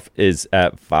kickoff is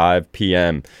at 5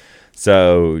 p.m.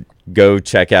 So go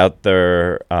check out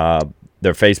their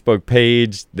Facebook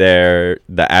page. The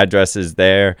address is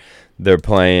there. They're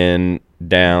playing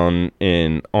down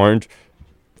in Orange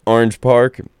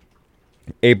Park,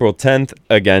 April 10th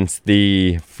against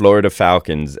the Florida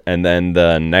Falcons, and then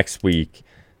the next week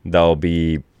they'll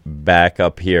be back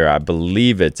up here. I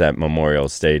believe it's at Memorial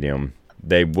Stadium.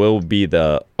 They will be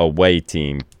the away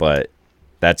team, but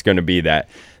that's going to be that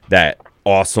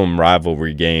awesome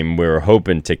rivalry game we were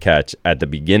hoping to catch at the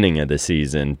beginning of the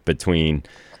season between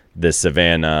the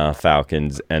Savannah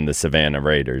Falcons and the Savannah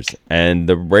Raiders. And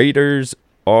the Raiders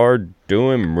are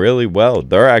doing really well.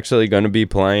 They're actually going to be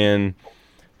playing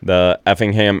the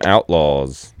Effingham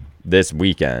Outlaws this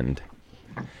weekend.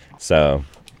 So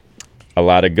a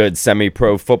lot of good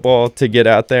semi-pro football to get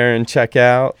out there and check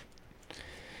out.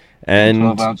 And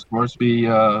 12 Ounce Sports be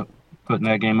putting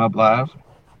that game up live?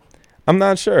 I'm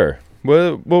not sure.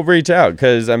 We'll reach out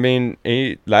because, I mean,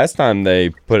 last time they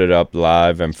put it up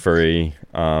live and free.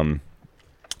 And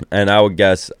I would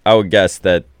guess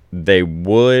that they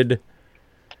would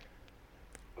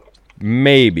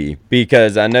maybe,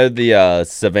 because I know the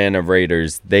Savannah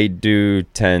Raiders, they do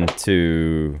tend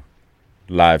to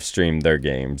live stream their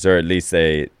games, or at least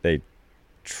they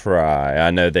try.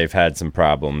 I know they've had some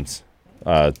problems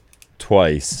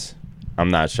twice. I'm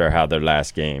not sure how their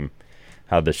last game,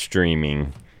 how the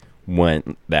streaming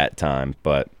went that time,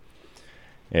 but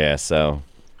yeah, so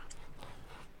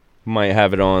might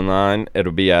have it online.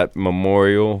 It'll be at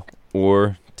Memorial,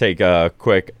 or take a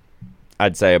quick,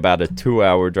 I'd say about a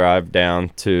 2-hour drive down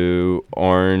to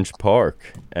Orange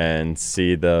Park and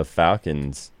see the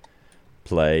Falcons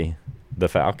play the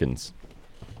Falcons.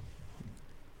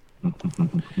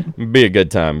 Be a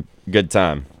good time.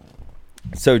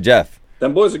 So, Jeff.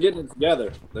 Them boys are getting it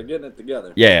together. They're getting it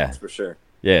together. Yeah. That's for sure.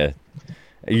 Yeah.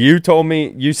 You told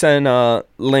me, you sent a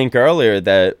link earlier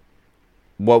that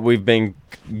what we've been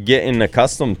getting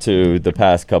accustomed to the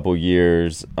past couple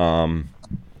years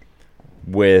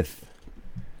with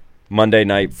Monday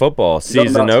Night Football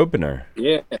season opener.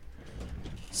 Yeah.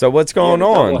 So what's going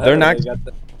on?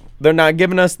 They're not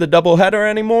giving us the doubleheader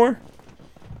anymore?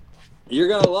 You're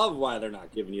going to love why they're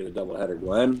not giving you the doubleheader,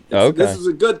 Glenn. Okay. This is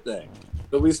a good thing.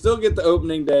 But we still get the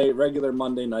opening day, regular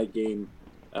Monday night game.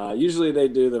 Usually they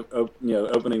do the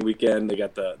opening weekend. They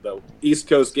got the East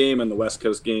Coast game and the West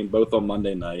Coast game, both on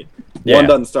Monday night. Yeah. One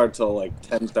doesn't start till like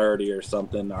 10:30 or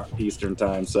something Eastern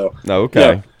time. So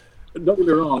okay. Don't get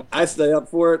me wrong, I stay up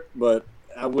for it, but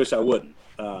I wish I wouldn't.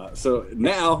 So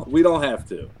now we don't have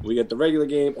to. We get the regular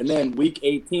game, and then week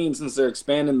 18, since they're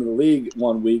expanding the league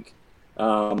 1 week,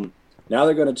 now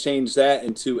they're going to change that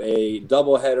into a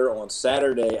doubleheader on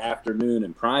Saturday afternoon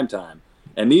in prime time.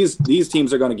 And these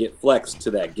teams are going to get flexed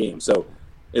to that game. So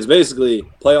it's basically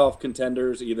playoff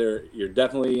contenders. Either you're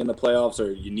definitely in the playoffs or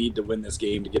you need to win this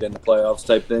game to get in the playoffs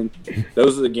type thing.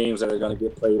 Those are the games that are going to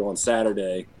get played on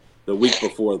Saturday, the week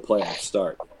before the playoffs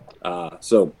start.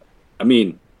 So, I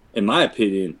mean, in my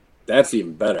opinion, that's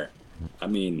even better. I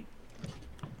mean,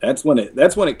 that's when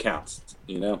it counts,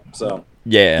 So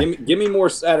yeah, give me more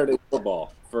Saturday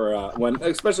football for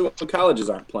especially when colleges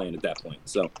aren't playing at that point.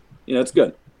 So it's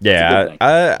good. Yeah,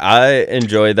 I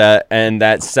enjoy that, and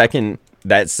that second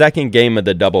game of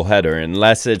the doubleheader,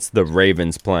 unless it's the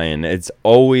Ravens playing, it's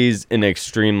always an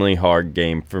extremely hard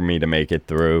game for me to make it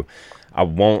through. I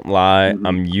won't lie. Mm-hmm.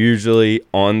 I'm usually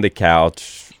on the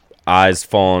couch, eyes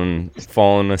falling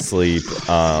asleep.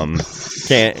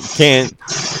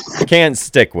 Can't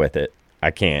stick with it. I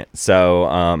can't. So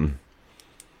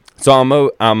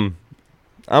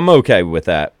I'm okay with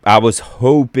that. I was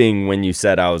hoping when you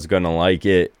said I was going to like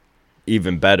it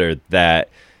even better that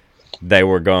they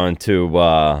were going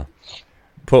to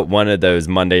put one of those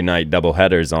Monday night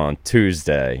doubleheaders on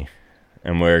Tuesday,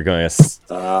 and we're going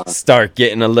to start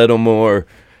getting a little more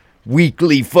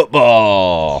weekly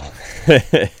football.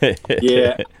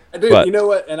 Yeah. Dude, you know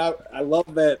what? And I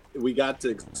love that we got to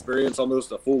experience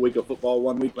almost a full week of football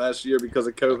 1 week last year because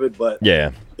of COVID. But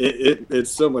yeah,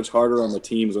 it's so much harder on the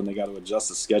teams when they got to adjust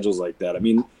the schedules like that. I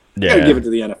mean, you got to give it to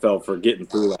the NFL for getting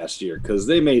through last year because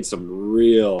they made some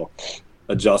real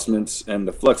adjustments, and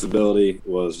the flexibility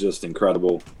was just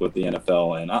incredible with the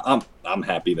NFL. And I'm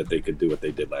happy that they could do what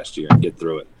they did last year and get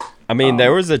through it. I mean,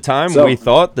 there was a time we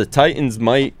thought the Titans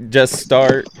might just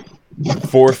start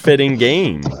forfeiting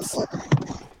games.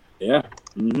 Yeah.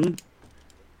 Mm-hmm.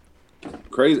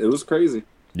 Crazy. It was crazy.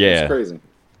 Yeah. It was crazy.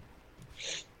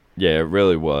 Yeah, it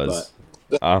really was.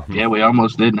 Yeah, we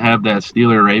almost didn't have that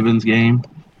Steeler-Ravens game.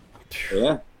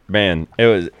 Yeah. man,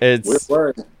 it's.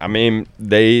 I mean,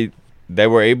 they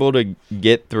were able to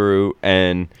get through,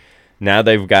 and now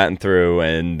they've gotten through,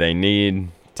 and they need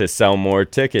to sell more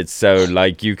tickets. So,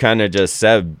 like you kind of just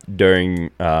said during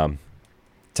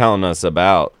telling us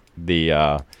about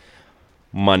the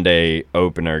Monday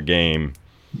opener game,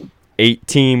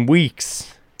 18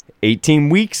 weeks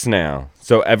now.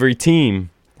 So every team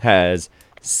has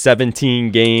a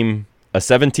 17 game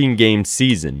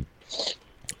season.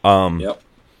 Yep.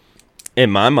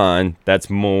 In my mind, that's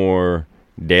more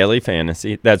daily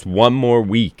fantasy. That's one more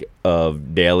week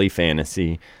of daily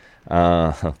fantasy.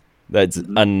 That's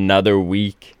another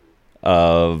week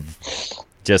of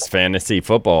just fantasy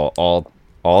football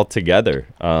all together.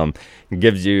 It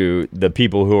gives you the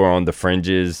people who are on the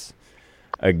fringes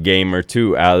a game or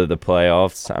two out of the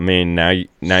playoffs. I mean, now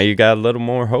you got a little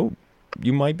more hope.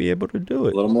 You might be able to do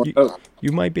it. A little more hope.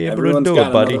 You might be able Everyone's to do got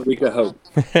it, buddy. another week of hope.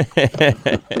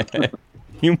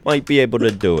 You might be able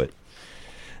to do it.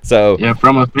 So yeah,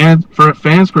 from a fan's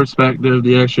perspective,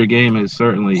 the extra game is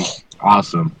certainly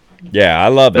awesome. Yeah, I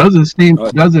love it. Doesn't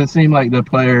seem like the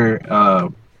player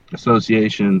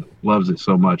association loves it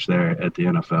so much there at the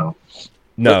NFL.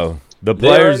 No, the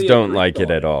players don't like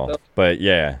it at all. But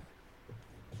yeah,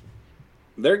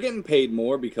 they're getting paid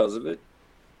more because of it.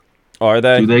 Are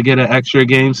they? Do they get an extra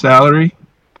game salary?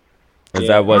 Is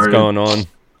that what's going on?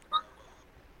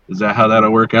 Is that how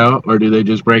that'll work out, or do they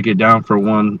just break it down for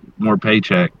one more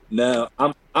paycheck? No,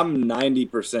 I'm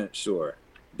 90% sure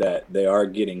that they are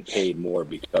getting paid more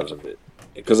because of it.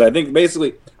 Because I think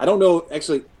basically, I don't know.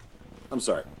 Actually, I'm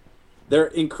sorry. They're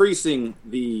increasing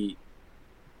the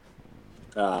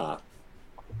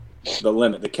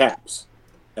limit, the caps,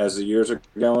 as the years are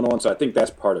going on. So I think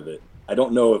that's part of it. I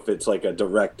don't know if it's like a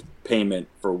direct payment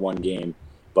for one game,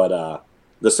 but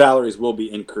the salaries will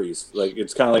be increased. Like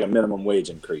it's kind of like a minimum wage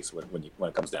increase when it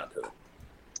comes down to it.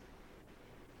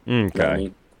 Okay, You know what I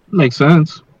mean? Makes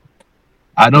sense.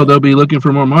 I know they'll be looking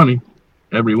for more money,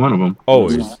 every one of them.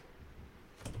 Always.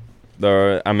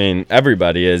 I mean,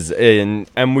 everybody is, and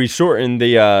we shortened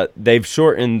they've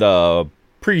shortened the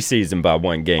preseason by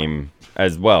one game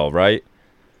as well, right?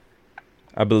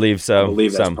 I believe so. I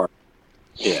believe that's part.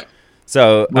 Yeah.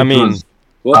 So Which I mean,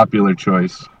 popular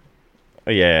choice.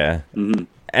 Yeah. Mm-hmm.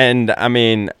 And I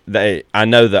mean, I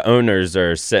know the owners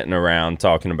are sitting around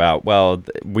talking about, well,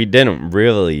 we didn't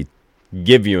really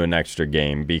give you an extra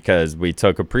game because we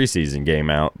took a preseason game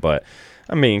out. But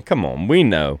I mean, come on, we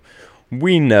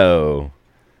know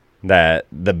that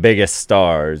the biggest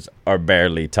stars are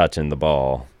barely touching the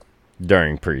ball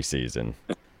during preseason.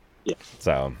 Yeah.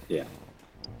 So. Yeah.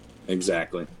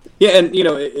 Exactly. Yeah, and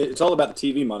it's all about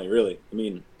the TV money, really. I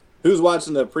mean, who's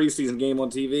watching the preseason game on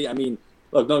TV? I mean,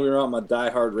 look, don't get me wrong, I'm a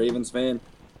diehard Ravens fan,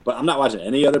 but I'm not watching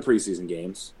any other preseason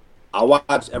games. I'll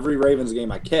watch every Ravens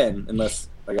game I can, unless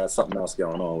I got something else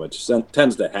going on, which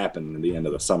tends to happen in the end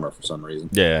of the summer for some reason.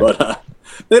 Yeah. But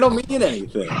they don't mean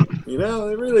anything. They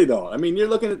really don't. I mean, you're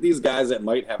looking at these guys that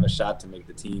might have a shot to make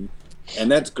the team,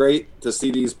 and that's great to see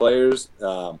these players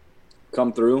come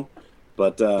through.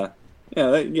 But,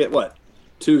 they get,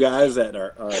 2 guys that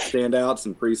are standouts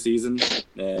in preseason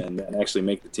and actually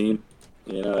make the team.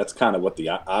 That's kind of what the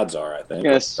odds are, I think.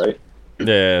 Yes. Right?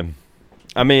 Yeah.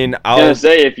 I mean, I was gonna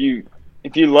say if you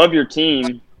love your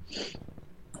team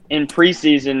in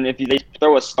preseason, if they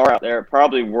throw a star out there, it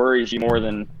probably worries you more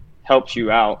than helps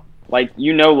you out. Like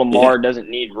Lamar doesn't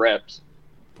need reps.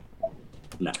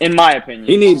 No. In my opinion,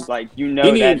 he needs that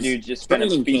dude's just gonna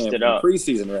feast it up.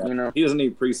 Preseason reps. He doesn't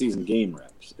need preseason game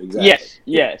reps. Exactly.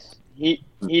 Yes.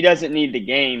 He doesn't need the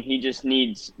game. He just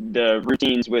needs the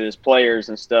routines with his players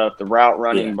and stuff, the route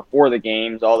running before the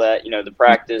games, all that, the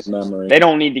practice. Memory. They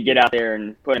don't need to get out there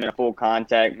and put him in a full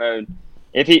contact mode.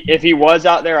 If he was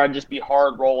out there, I'd just be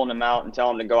hard rolling him out and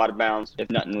tell him to go out of bounds if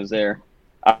nothing was there.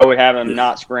 I would have him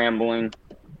not scrambling.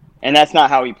 And that's not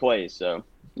how he plays, so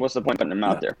what's the point putting him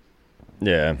out there?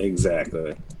 Yeah.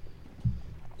 Exactly.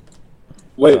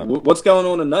 Wait, what's going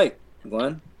on tonight,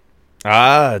 Glenn?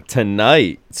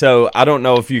 Tonight. So I don't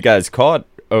know if you guys caught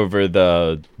over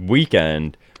the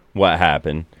weekend what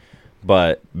happened,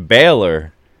 but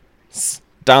Baylor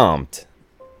stomped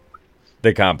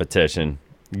the competition.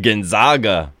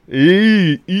 Gonzaga,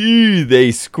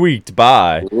 they squeaked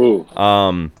by. Ooh.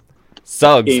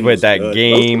 Suggs with that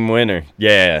game winner.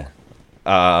 Yeah.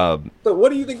 So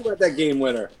what do you think about that game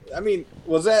winner? I mean,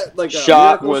 was that like a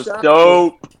shot was shot?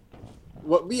 dope.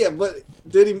 What? Yeah, but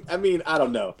did he? I mean, I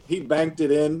don't know. He banked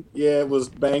it in. Yeah, it was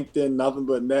banked in, nothing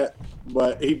but net.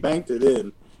 But he banked it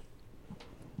in.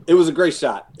 It was a great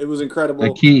shot. It was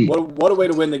incredible. What a way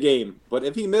to win the game. But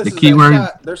if he misses that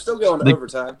shot, they're still going to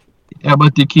overtime. Yeah,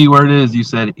 but the key word is you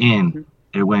said in.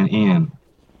 it went in.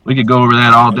 We could go over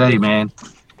that all day, man.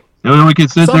 And we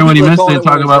could sit there when he missed it and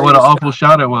talk about what an awful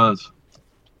shot it was.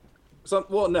 Some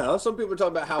people are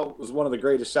talking about how it was one of the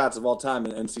greatest shots of all time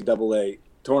in the NCAA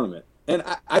tournament. And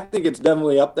I think it's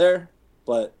definitely up there,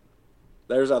 but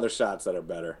there's other shots that are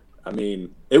better. I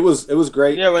mean, it was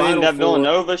great. Yeah, that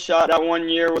Villanova shot that one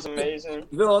year was amazing.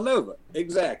 Villanova,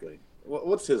 exactly.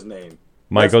 What's his name?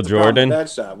 Michael Jordan. That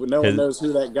shot. No one knows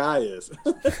who that guy is.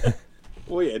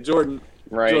 Well, yeah, Jordan.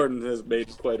 Right. Jordan has made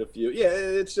quite a few. Yeah,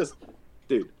 it's just,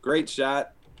 dude, great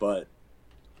shot. But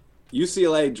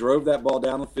UCLA drove that ball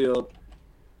down the field,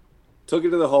 took it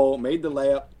to the hole, made the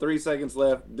layup. 3 seconds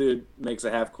left. Dude makes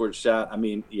a half-court shot. I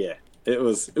mean, yeah, it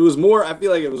was more. I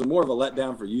feel like it was more of a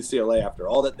letdown for UCLA after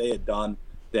all that they had done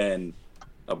than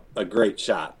a great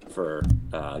shot for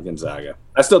Gonzaga.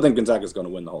 I still think Gonzaga's going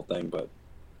to win the whole thing, but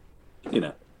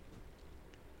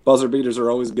buzzer beaters are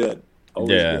always good.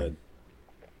 Always good.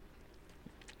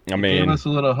 I mean, give us a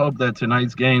little hope that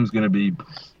tonight's game is going to be,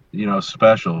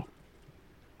 special.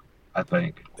 I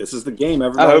think this is the game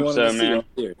everybody I hope so, man.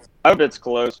 I hope it's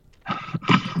close.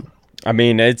 I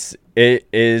mean, it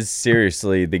is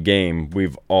seriously the game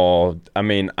we've all. I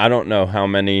mean, I don't know how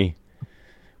many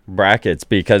brackets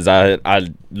because I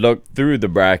looked through the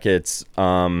brackets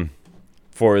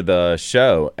for the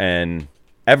show and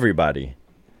everybody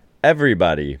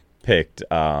picked.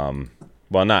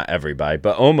 Well, not everybody,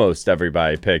 but almost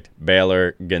everybody picked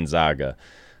Baylor Gonzaga.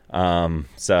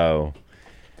 So,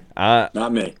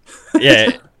 not me.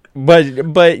 Yeah,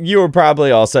 but you were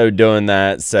probably also doing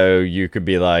that so you could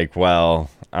be like, well,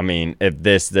 I mean, if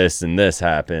this, and this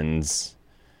happens,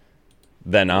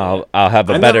 then I'll have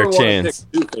a better chance.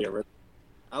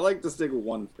 I like to stick with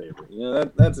one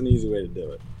favorite. That's an easy way to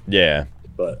do it. Yeah,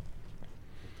 but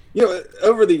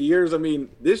over the years, I mean,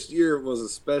 this year was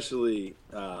especially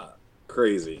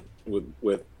crazy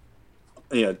with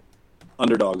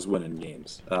underdogs winning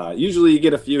games. Usually you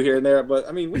get a few here and there, but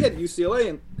I mean, we had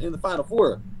UCLA in the Final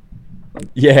Four.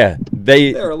 Yeah,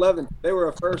 they were 11. They were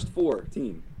a first four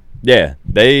team. Yeah,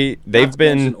 they've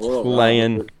been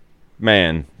playing.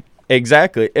 Man,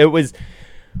 exactly. It was.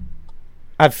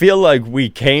 I feel like we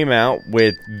came out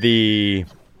with the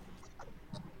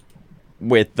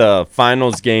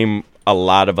finals game. A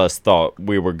lot of us thought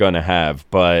we were gonna have,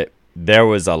 but there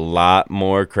was a lot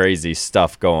more crazy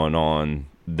stuff going on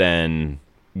than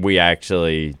we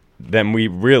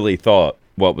really thought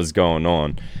what was going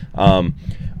on.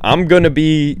 I'm going to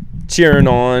be cheering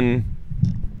on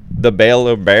the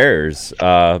Baylor Bears.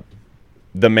 The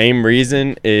main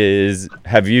reason is,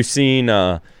 have you seen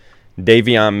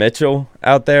Davion Mitchell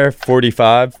out there,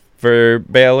 45 for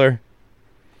Baylor?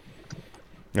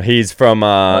 He's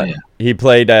from he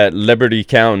played at Liberty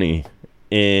County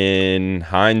in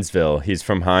Hinesville. He's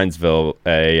from Hinesville,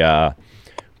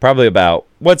 probably about,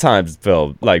 what's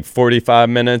Hinesville? Like 45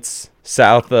 minutes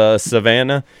south of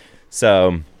Savannah.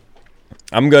 So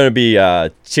I'm going to be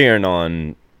cheering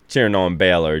on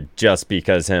Baylor just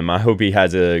because him. I hope he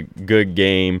has a good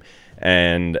game,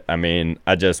 and I mean,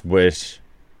 I just wish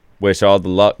all the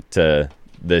luck to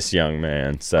this young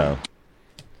man. So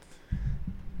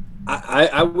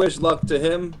I wish luck to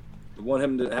him. I want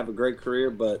him to have a great career,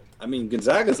 but I mean,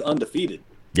 Gonzaga's undefeated.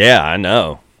 Yeah, I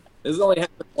know. This has only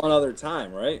happened one other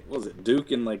time, right? Was it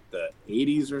Duke in like the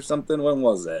 80s or something? When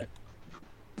was that?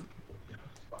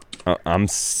 I'm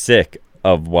sick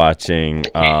of watching.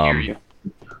 I can't hear you.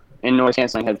 In noise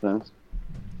canceling headphones.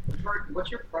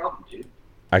 What's your problem, dude?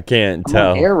 I can't I'm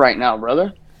tell. on air right now,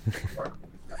 brother.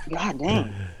 God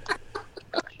dang.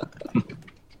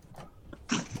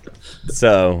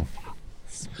 So,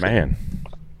 man.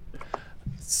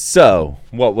 So,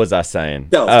 what was I saying?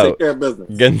 Take care of business.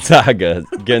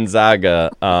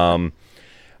 Gonzaga.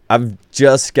 I've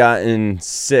just gotten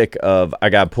sick of. I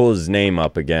got to pull his name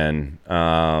up again.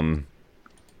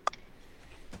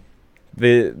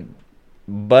 The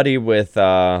buddy with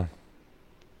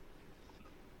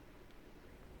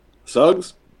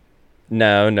Suggs?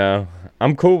 No.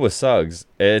 I'm cool with Suggs.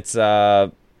 It's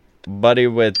buddy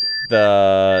with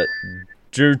the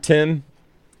Drew Tim.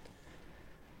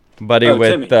 Buddy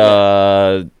with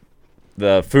Timmy,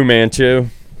 the Fu Manchu.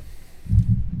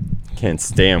 Can't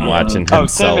stand watching him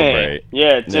celebrate.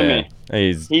 Yeah, Timmy.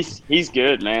 Yeah, he's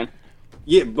good, man.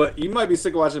 Yeah, but you might be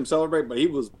sick of watching him celebrate, but he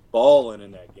was balling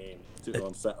in that game too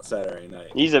on Saturday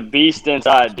night. He's a beast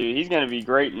inside, dude. He's gonna be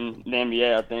great in the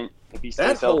NBA, I think. If he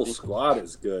stays that whole healthy. squad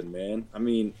is good, man. I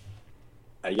mean,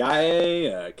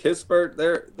 Ayaye, Kispert,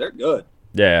 they're good.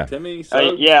 Yeah. Timmy,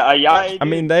 Suggs. Ayaye. I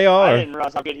mean, they are. I didn't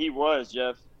realize how good he was,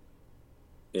 Jeff.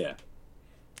 Yeah.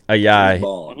 Ayaye.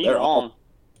 He's on.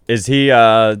 Is he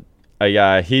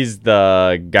He's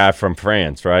the guy from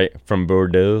France, right? From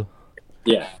Bordeaux.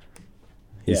 Yeah.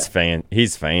 He's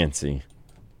fancy.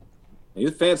 He's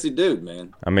a fancy dude,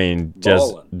 man. I mean,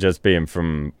 Ballin'. just being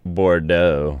from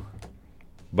Bordeaux.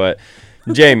 But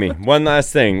Jamie, one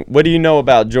last thing. What do you know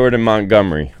about Jordan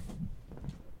Montgomery?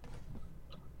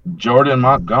 Jordan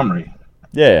Montgomery.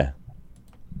 Yeah.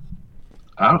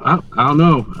 I don't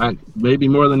know. Maybe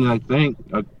more than I think.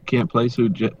 I can't place who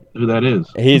that is.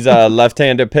 He's a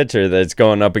left-handed pitcher that's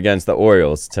going up against the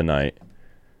Orioles tonight.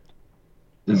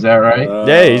 Is that right?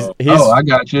 Yeah, he's. Oh, I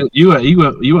got you. You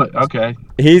okay?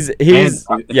 He's.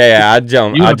 Yeah. I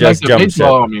just jumped ship.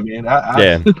 On me, man.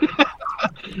 Yeah.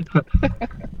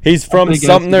 He's from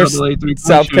Sumner,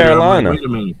 South Carolina. Wait a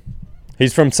minute.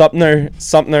 He's from Sumner,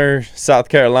 South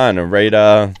Carolina. Right,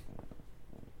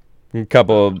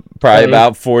 probably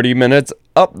about 40 minutes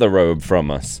up the road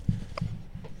from us.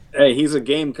 Hey, he's a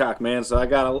Gamecock, man. So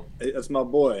that's my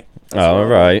boy. All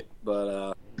right.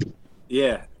 But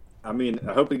yeah. I mean,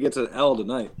 I hope he gets an L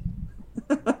tonight.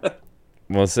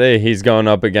 We'll see. He's going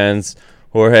up against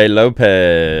Jorge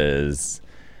Lopez.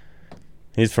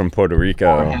 He's from Puerto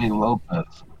Rico. Jorge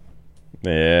Lopez.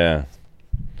 Yeah.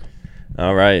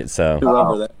 All right, so.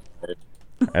 Whoever that.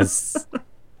 That's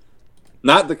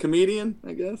not the comedian,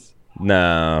 I guess.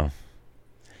 No.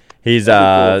 He's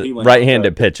a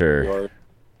right-handed pitcher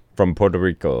from Puerto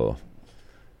Rico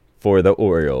for the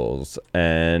Orioles,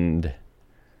 and.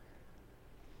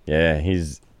 Yeah,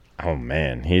 he's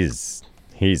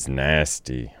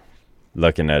nasty.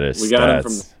 Looking at his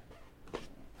stats.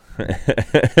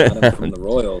 Got him from the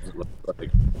Royals. It looks like.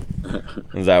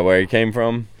 Is that where he came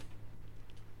from?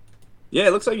 Yeah,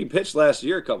 it looks like he pitched last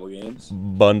year a couple games.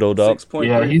 Bundled up.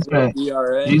 6.3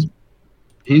 ERA.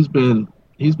 He's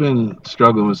been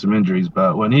struggling with some injuries,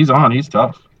 but when he's on, he's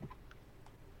tough.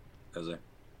 Is he?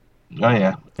 Oh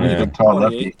yeah, he's a tall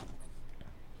lefty.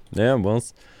 Yeah, well.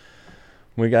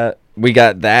 We got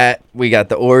that. We got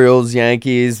the Orioles,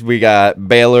 Yankees. We got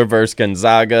Baylor versus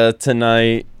Gonzaga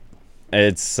tonight.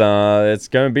 It's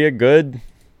gonna be a good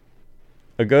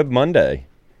Monday.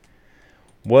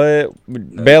 What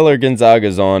Baylor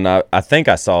Gonzaga's on? I think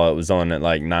I saw it was on at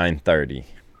like 9:30.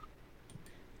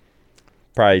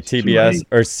 Probably TBS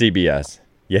or CBS.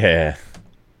 Yeah.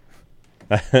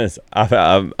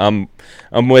 I'm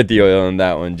with you on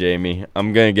that one, Jamie.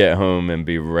 I'm gonna get home and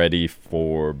be ready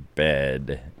for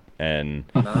bed. And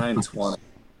 9:20.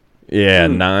 Yeah,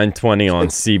 9:20 on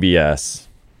CBS.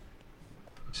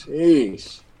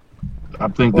 Jeez. I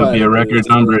think there'll be a record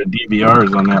number of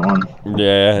DVRs on that one.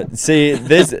 Yeah. See,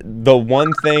 the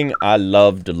one thing I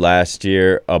loved last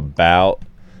year about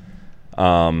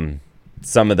some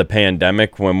of the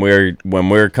pandemic when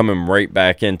we're coming right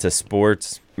back into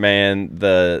sports. Man,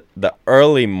 the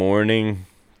early morning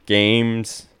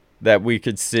games that we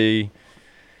could see,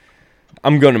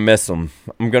 I'm going to miss them.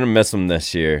 I'm going to miss them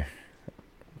this year.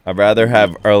 I'd rather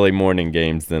have early morning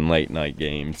games than late night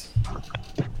games.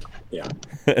 Yeah.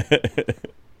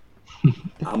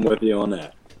 I'm with you on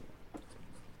that.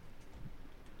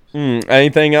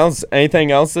 Anything else?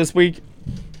 Anything else this week?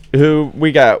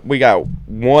 We got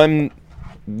 1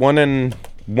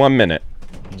 minute.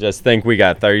 Just think we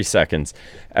got 30 seconds.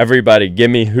 Everybody,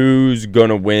 give me who's going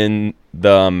to win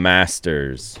the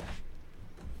Masters.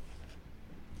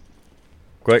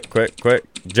 Quick.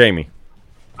 Jamie.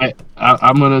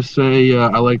 I'm going to say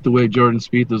I like the way Jordan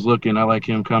Spieth is looking. I like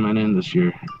him coming in this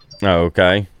year. Oh,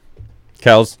 okay.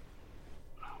 Kels?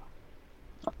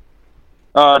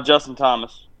 Justin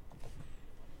Thomas.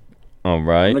 All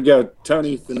right. I'm going to go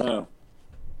Tony Finau.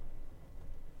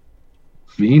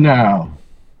 Finau.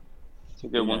 It's a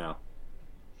good one.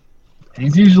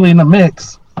 He's usually in the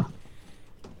mix.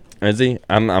 Is he?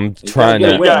 I'm trying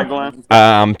to.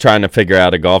 I'm trying to figure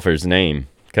out a golfer's name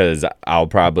because I'll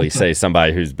probably say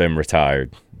somebody who's been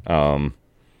retired.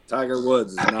 Tiger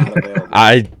Woods is not available.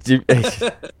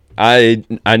 I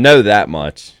know that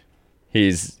much.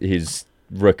 He's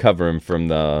recovering from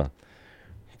the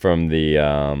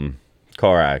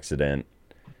car accident.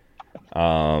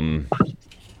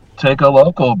 Take a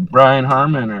local, Brian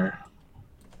Harmon, or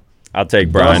I'll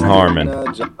take Brian Harmon.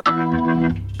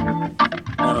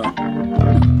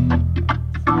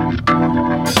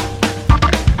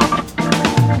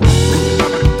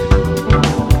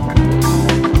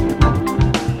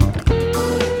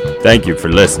 Thank you for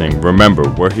listening. Remember,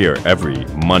 we're here every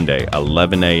Monday,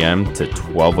 11 a.m. to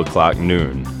 12 o'clock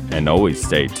noon. And always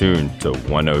stay tuned to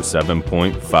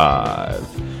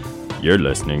 107.5. You're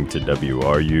listening to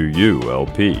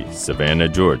WRUU-LP, Savannah,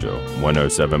 Georgia,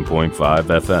 107.5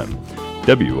 FM.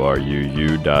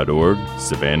 WRUU.org,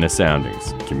 Savannah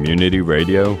Soundings, community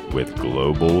radio with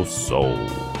global soul.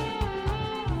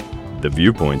 The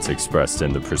viewpoints expressed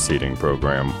in the preceding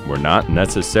program were not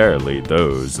necessarily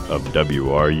those of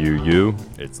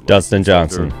WRUU, its Dustin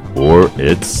Johnson, or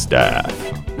its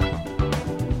staff.